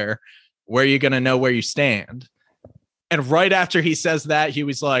somewhere, where are you going to know where you stand? And right after he says that,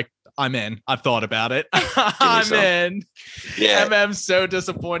 Huey's like, I'm in. I've thought about it. I'm in. Yeah. MM's so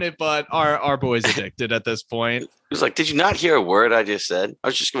disappointed, but our boy's addicted at this point. He was like, did you not hear a word I just said? I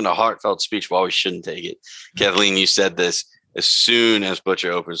was just giving a heartfelt speech why we shouldn't take it. Kathleen, you said this. As soon as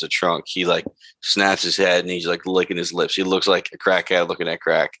Butcher opens the trunk, he like snaps his head and he's like licking his lips. He looks like a crackhead looking at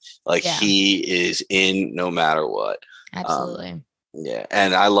crack. Like he is in no matter what. Absolutely. Yeah.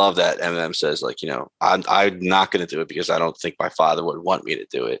 And I love that MM says like, I'm not going to do it because I don't think my father would want me to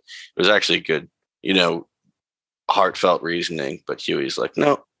do it. It was actually good, heartfelt reasoning. But Huey's like,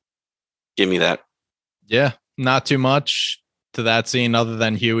 no, give me that. Yeah. Not too much to that scene other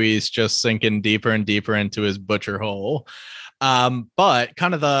than Huey's just sinking deeper and deeper into his butcher hole. But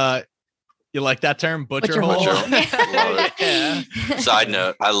kind of you like that term, butcher hole? Yeah. Side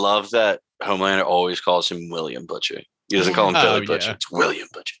note, I love that Homelander always calls him William Butcher. He doesn't call him Billy Butcher. Yeah. It's William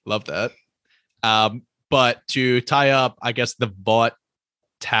Butcher. Love that. But to tie up, I guess, the Vought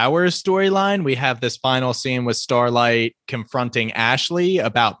Towers storyline, we have this final scene with Starlight confronting Ashley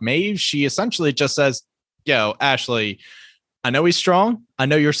about Maeve. She essentially just says, yo, Ashley, I know he's strong. I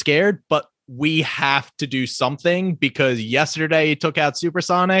know you're scared, but we have to do something because yesterday he took out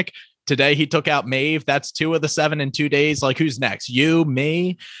Supersonic. Today he took out Maeve. That's 2 of the 7 in 2 days. Like, who's next? You,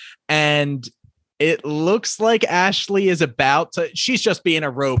 me? And it looks like Ashley is she's just being a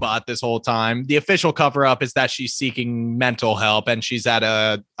robot this whole time. The official cover up is that she's seeking mental help and she's at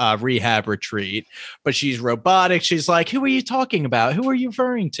a rehab retreat, but she's robotic. She's like, who are you talking about? Who are you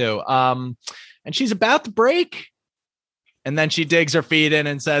referring to? And she's about to break. And then she digs her feet in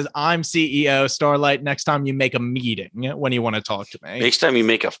and says, I'm CEO Starlight. Next time you make a meeting when you want to talk to me. Next time you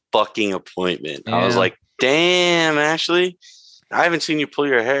make a fucking appointment. Yeah. I was like, damn, Ashley, I haven't seen you pull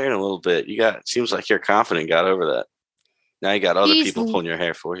your hair in a little bit. Seems like you're confident, got over that. Now you got other people pulling your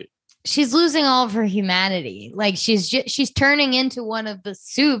hair for you. She's losing all of her humanity. Like she's turning into one of the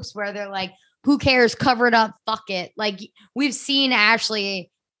soups where they're like, who cares? Cover it up. Fuck it. Like we've seen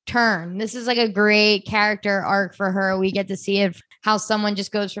Ashley turn. This is like a great character arc for her. We get to see it, how someone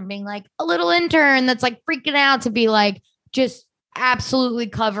just goes from being like a little intern that's like freaking out to be like just absolutely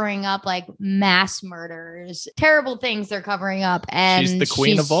covering up like mass murders, terrible things they're covering up. And she's the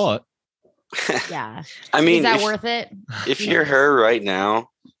queen of Vought. Yeah. I mean, is that worth it? If you're her right now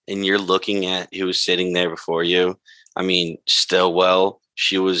and you're looking at who was sitting there before you, I mean, Stillwell,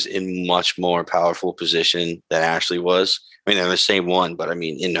 she was in much more powerful position than Ashley was. I mean, they're the same one, but I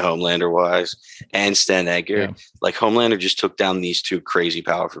mean, in Homelander wise, and Stan Edgar, like Homelander just took down these 2 crazy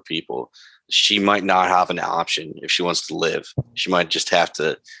powerful people. She might not have an option if she wants to live. She might just have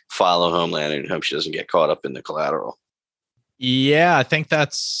to follow Homelander and hope she doesn't get caught up in the collateral. Yeah, I think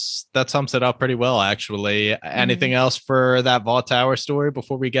that sums it up pretty well, actually. Anything else for that Vought Tower story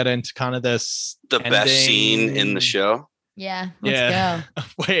before we get into kind of this? The best scene in the show? Yeah, let's go.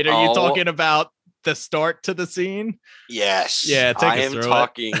 Wait, are you talking about the start to the scene? Yes. Yeah, I am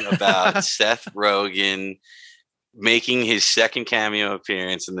talking about Seth Rogen making his second cameo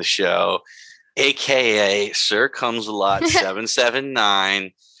appearance in the show, aka Sir Comes-a-Lot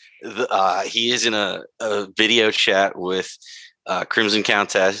 779. He is in a video chat with Crimson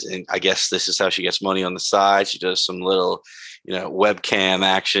Countess, and I guess this is how she gets money on the side. She does some little, webcam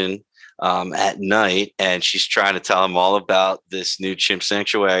action at night, and she's trying to tell him all about this new chimp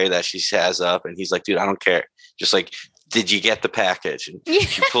sanctuary that she has up. And he's like, dude, I don't care. Just like, did you get the package? And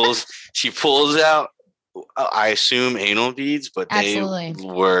she pulls out, I assume, anal beads, but they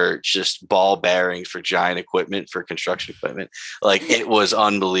were just ball bearings for giant equipment, for construction equipment. Like, it was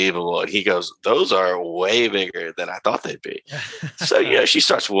unbelievable. And he goes, those are way bigger than I thought they'd be. So, she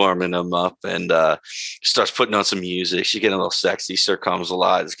starts warming them up and starts putting on some music. She's getting a little sexy. Sir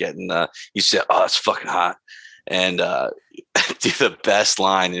Comes-a-Lot is getting, you said, oh, it's fucking hot. And the best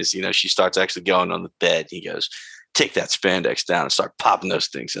line is, she starts actually going on the bed. He goes, take that spandex down and start popping those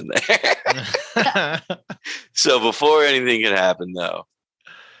things in there. So before anything can happen, though,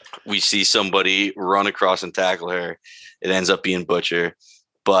 we see somebody run across and tackle her. It ends up being Butcher,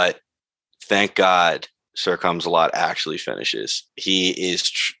 but thank God Sir Comes-a-Lot actually finishes. He is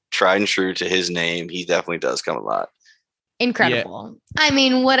tried and true to his name. He definitely does come a lot. Incredible. Yeah. I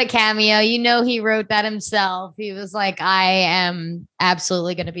mean, what a cameo. He wrote that himself. He was like, I am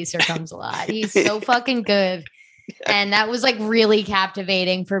absolutely going to be Sir Comes-a-Lot. He's so fucking good. And that was like really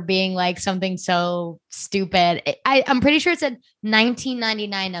captivating for being like something so stupid. I'm pretty sure it said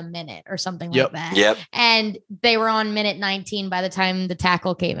 $19.99 a minute or something like that. Yep. And they were on minute 19 by the time the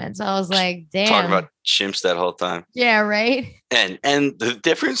tackle came in. So I was like, damn. Talking about chimps that whole time. Yeah, right. And the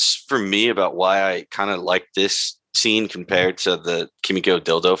difference for me about why I kind of like this scene compared to the Kimiko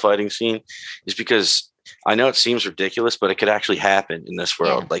dildo fighting scene is because I know it seems ridiculous, but it could actually happen in this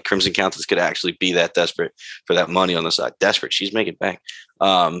world. Yeah. Like, Crimson Countess could actually be that desperate for that money on the side. Desperate. She's making bank.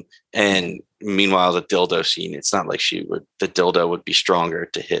 And meanwhile, the dildo scene, it's not like the dildo would be stronger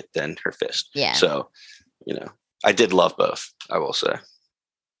to hit than her fist. Yeah. So, I did love both, I will say. I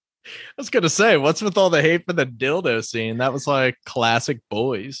was going to say, what's with all the hate for the dildo scene? That was like classic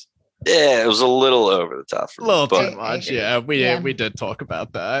boys. Yeah, it was a little over the top for me. A little too much. Yeah, we did talk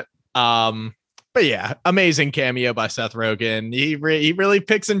about that. But yeah, amazing cameo by Seth Rogen. He really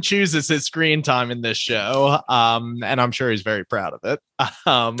picks and chooses his screen time in this show. And I'm sure he's very proud of it.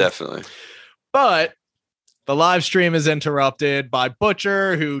 Definitely. But the live stream is interrupted by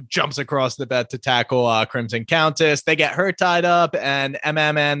Butcher, who jumps across the bed to tackle Crimson Countess. They get her tied up, and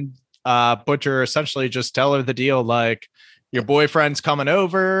MM and Butcher essentially just tell her the deal, like, your boyfriend's coming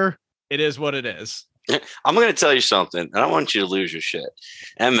over. It is what it is. I'm going to tell you something, and I want you to lose your shit.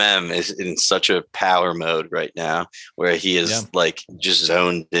 is in such a power mode right now where he is like just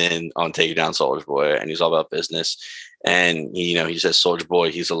zoned in on taking down Soldier Boy, and he's all about business. And, he says, Soldier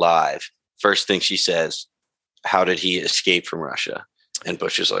Boy, he's alive. First thing she says, how did he escape from Russia? And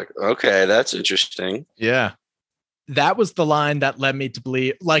Bush is like, okay, that's interesting. Yeah. That was the line that led me to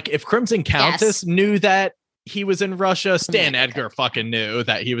believe, like, if Crimson Countess knew that he was in Russia, Stan Edgar fucking knew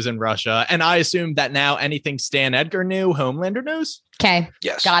that he was in Russia. And I assume that now anything Stan Edgar knew, Homelander knows. Okay.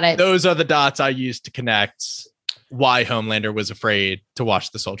 Yes. Got it. Those are the dots I used to connect why Homelander was afraid to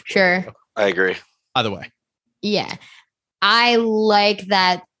watch the Soldier Boy. Sure. I agree. Either way. Yeah. I like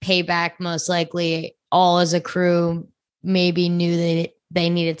that Payback most likely all as a crew maybe knew that they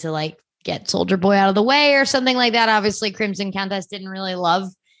needed to like get Soldier Boy out of the way or something like that. Obviously, Crimson Countess didn't really love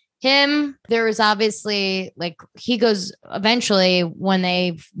him. There was obviously like he goes eventually when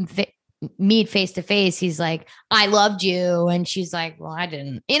they meet face to face, he's like, I loved you. And she's like, well, I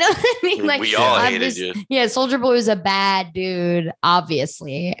didn't. You know what I mean? Like, we all hated you. Yeah, Soldier Boy was a bad dude,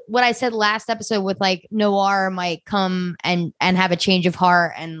 obviously. What I said last episode with like Noir might come and have a change of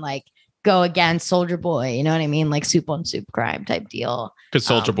heart and like go against Soldier Boy. You know what I mean? Like soup on soup crime type deal. Because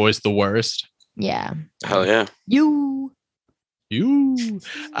Soldier Boy's the worst. Yeah. Hell yeah. You.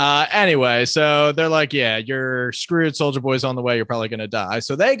 Anyway, so they're like, yeah, you're screwed. Soldier Boy's on the way. You're probably going to die.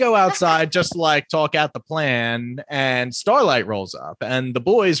 So they go outside just like talk out the plan, and Starlight rolls up. And the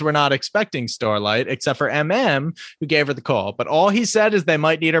boys were not expecting Starlight except for MM, who gave her the call. But all he said is they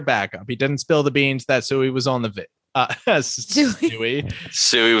might need her backup. He didn't spill the beans that Suey was on the Stewie.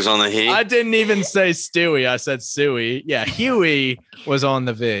 Suey was on the heat. I didn't even say Stewie. I said Suey. Yeah, Huey was on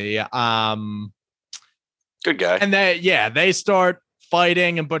the V. Good guy. And they start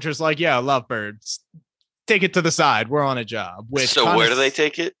fighting, and Butcher's like, yeah, lovebirds, take it to the side. We're on a job. So where do they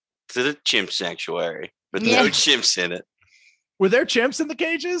take it? To the chimp sanctuary, but no chimps in it. Were there chimps in the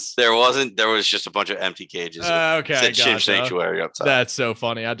cages? There wasn't. There was just a bunch of empty cages. Okay. It said chimp sanctuary up top. That's so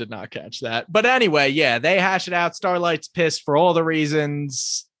funny. I did not catch that. But anyway, yeah, they hash it out. Starlight's pissed for all the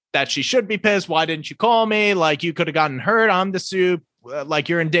reasons that she should be pissed. Why didn't you call me? Like, you could have gotten hurt. I'm the soup. Like,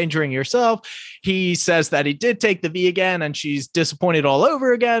 you're endangering yourself. He says that he did take the V again, and she's disappointed all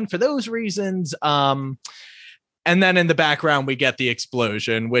over again for those reasons. And then in the background, we get the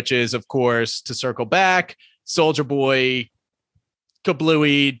explosion, which is, of course, to circle back, Soldier Boy,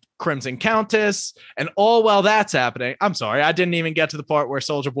 Kablooey, Crimson Countess, and all while that's happening. I'm sorry, I didn't even get to the part where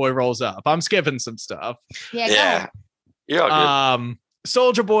Soldier Boy rolls up. I'm skipping some stuff. Yeah. You're all good.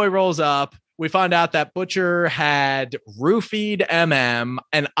 Soldier Boy rolls up. We find out that Butcher had roofied MM,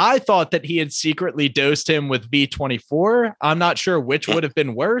 and I thought that he had secretly dosed him with V24. I'm not sure which would have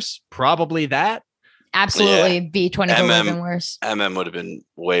been worse. Probably that. Absolutely. V24 would have been worse. MM would have been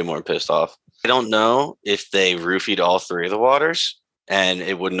way more pissed off. I don't know if they roofied all three of the waters and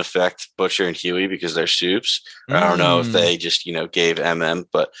it wouldn't affect Butcher and Huey because they're soups. I don't know if they just, gave MM,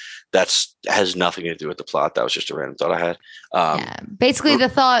 but that's has nothing to do with the plot. That was just a random thought I had. Basically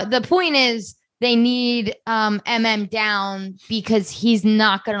the point is they need MM down because he's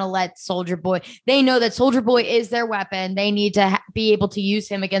not going to let Soldier Boy. They know that Soldier Boy is their weapon. They need to be able to use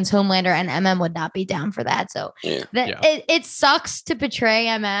him against Homelander, and MM would not be down for that. So it sucks to betray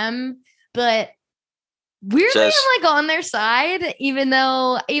MM, but weirdly, I'm like on their side, even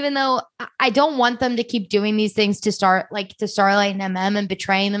though I don't want them to keep doing these things to Starlight and MM and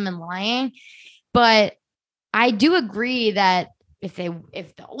betraying them and lying. But I do agree that if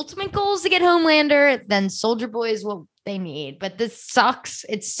the ultimate goal is to get Homelander, then Soldier Boy is what they need. But this sucks.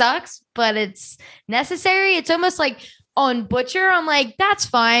 It sucks, but it's necessary. It's almost like on Butcher, I'm like, that's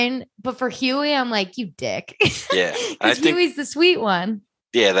fine. But for Huey, I'm like, you dick. Yeah. Because Huey's the sweet one.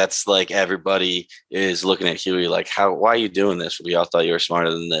 Yeah, that's like everybody is looking at Huey like, why are you doing this? We all thought you were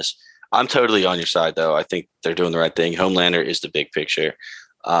smarter than this. I'm totally on your side, though. I think they're doing the right thing. Homelander is the big picture.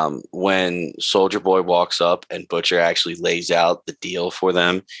 When Soldier Boy walks up and Butcher actually lays out the deal for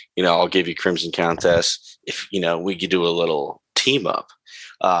them, I'll give you Crimson Countess if, we could do a little team up.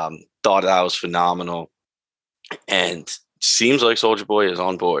 Thought that was phenomenal. And seems like Soldier Boy is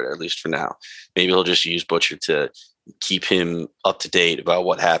on board, at least for now. Maybe he'll just use Butcher to keep him up to date about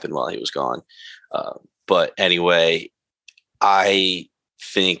what happened while he was gone. But anyway, I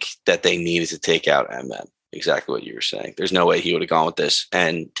think that they needed to take out MM. Exactly what you were saying. There's no way he would have gone with this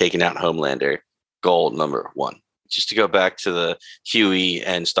and taken out Homelander. Goal number 1. Just to go back to the Huey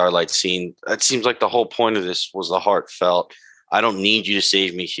and Starlight scene, it seems like the whole point of this was the heartfelt. I don't need you to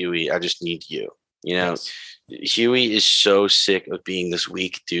save me, Huey. I just need you. Yes. Huey is so sick of being this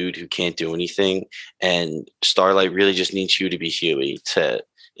weak dude who can't do anything. And Starlight really just needs you to be Huey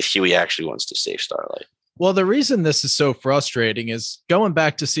if Huey actually wants to save Starlight. Well, the reason this is so frustrating is going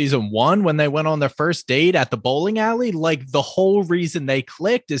back to season 1 when they went on their first date at the bowling alley. Like the whole reason they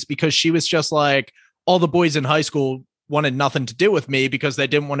clicked is because she was just like, all the boys in high school wanted nothing to do with me because they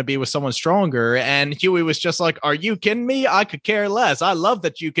didn't want to be with someone stronger. And Huey was just like, are you kidding me? I could care less. I love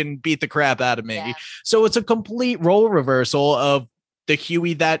that you can beat the crap out of me. Yeah. So it's a complete role reversal of the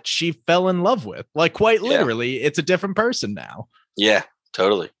Huey that she fell in love with. Like quite literally, it's a different person now. Yeah,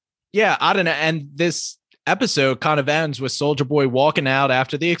 totally. Yeah, I don't know. And this episode kind of ends with Soldier Boy walking out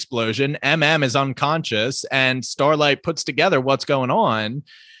after the explosion. MM is unconscious and Starlight puts together what's going on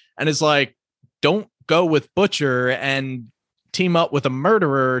and is like, don't go with Butcher and team up with a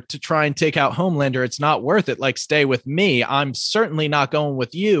murderer to try and take out Homelander. It's not worth it. Like, stay with me. I'm certainly not going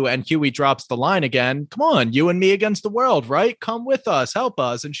with you. And Huey drops the line again. Come on, you and me against the world, right? Come with us, help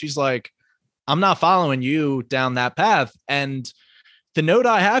us. And she's like, I'm not following you down that path. And the note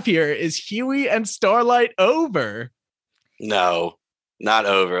I have here is Huey and Starlight over. No, not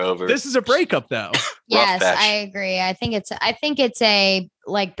over. This is a breakup, though. Yes, I agree. I think it's a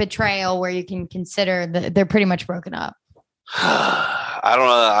like betrayal where you can consider that they're pretty much broken up. I don't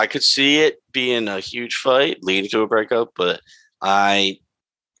know. I could see it being a huge fight leading to a breakup, but I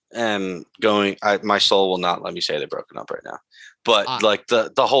am going. My soul will not let me say they're broken up right now. But like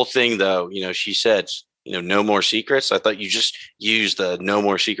the whole thing, though, she said, no more secrets. I thought you just used the no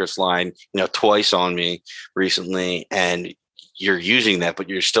more secrets line, twice on me recently, and you're using that, but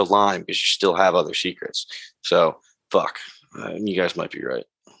you're still lying because you still have other secrets. So fuck, you guys might be right.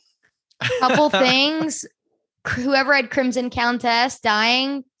 Couple things. Whoever had Crimson Countess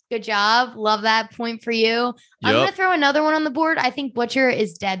dying, good job. Love that point for you. Yep. I'm going to throw another one on the board. I think Butcher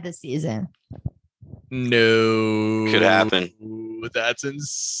is dead this season. No. Could happen. That's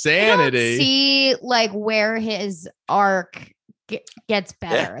insanity. I don't see like where his arc gets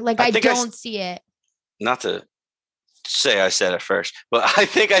better. Yeah, I don't see it. Not to say I said it first, but I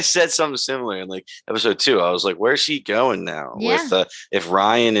think I said something similar in like episode 2. I was like, where's he going now? Yeah. With if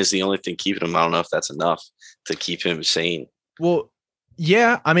Ryan is the only thing keeping him, I don't know if that's enough to keep him sane. Well,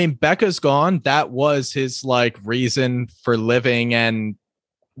 yeah, I mean, Becca's gone. That was his like reason for living and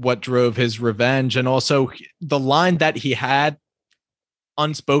what drove his revenge. And also the line that he had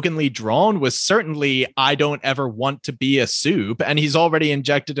unspokenly drawn was certainly, I don't ever want to be a soup. And he's already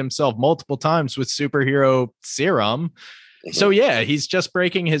injected himself multiple times with superhero serum. Mm-hmm. So yeah, he's just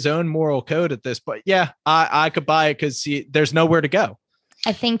breaking his own moral code at this. But yeah, I could buy it because there's nowhere to go.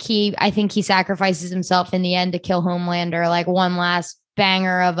 I think he sacrifices himself in the end to kill Homelander, like one last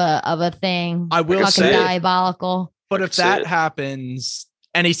banger of a thing. I will say diabolical. But if that happens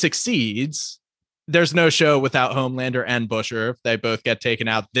and he succeeds, there's no show without Homelander and Butcher if they both get taken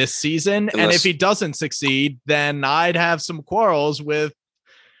out this season. And if he doesn't succeed, then I'd have some quarrels with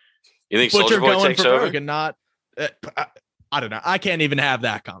you think Butcher Soldier Boy going takes for over? Berg and not. I don't know. I can't even have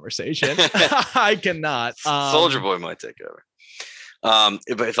that conversation. I cannot. Soldier Boy might take over.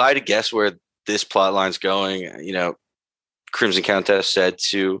 But if I had to guess where this plot line's going, you know, Crimson Countess said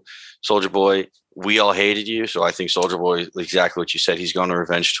to Soldier Boy, "We all hated you." So I think Soldier Boy, exactly what you said, he's going on a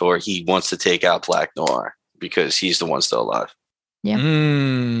revenge tour. He wants to take out Black Noir because he's the one still alive. Yeah.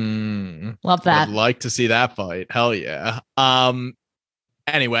 Love that. I'd like to see that fight. Hell yeah.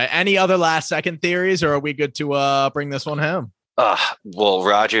 Anyway, any other last second theories, or are we good to bring this one home? Well,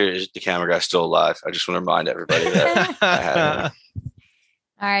 Roger, the camera guy's still alive. I just want to remind everybody that I had him.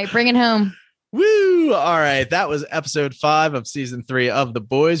 All right, bring it home. Woo! All right, that was episode 5 of season 3 of The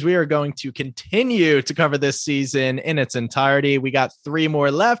Boys. We are going to continue to cover this season in its entirety. We got 3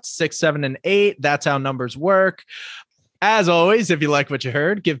 more left, 6, 7, and 8. That's how numbers work. As always, if you like what you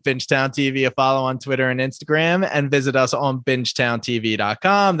heard, give Bingetown TV a follow on Twitter and Instagram, and visit us on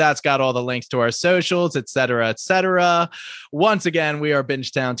bingetowntv.com. That's got all the links to our socials, etc., etc. Once again, we are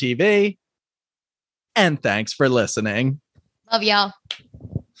Bingetown TV, and thanks for listening. Love y'all.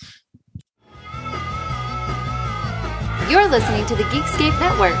 You're listening to the Geekscape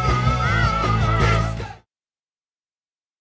Network.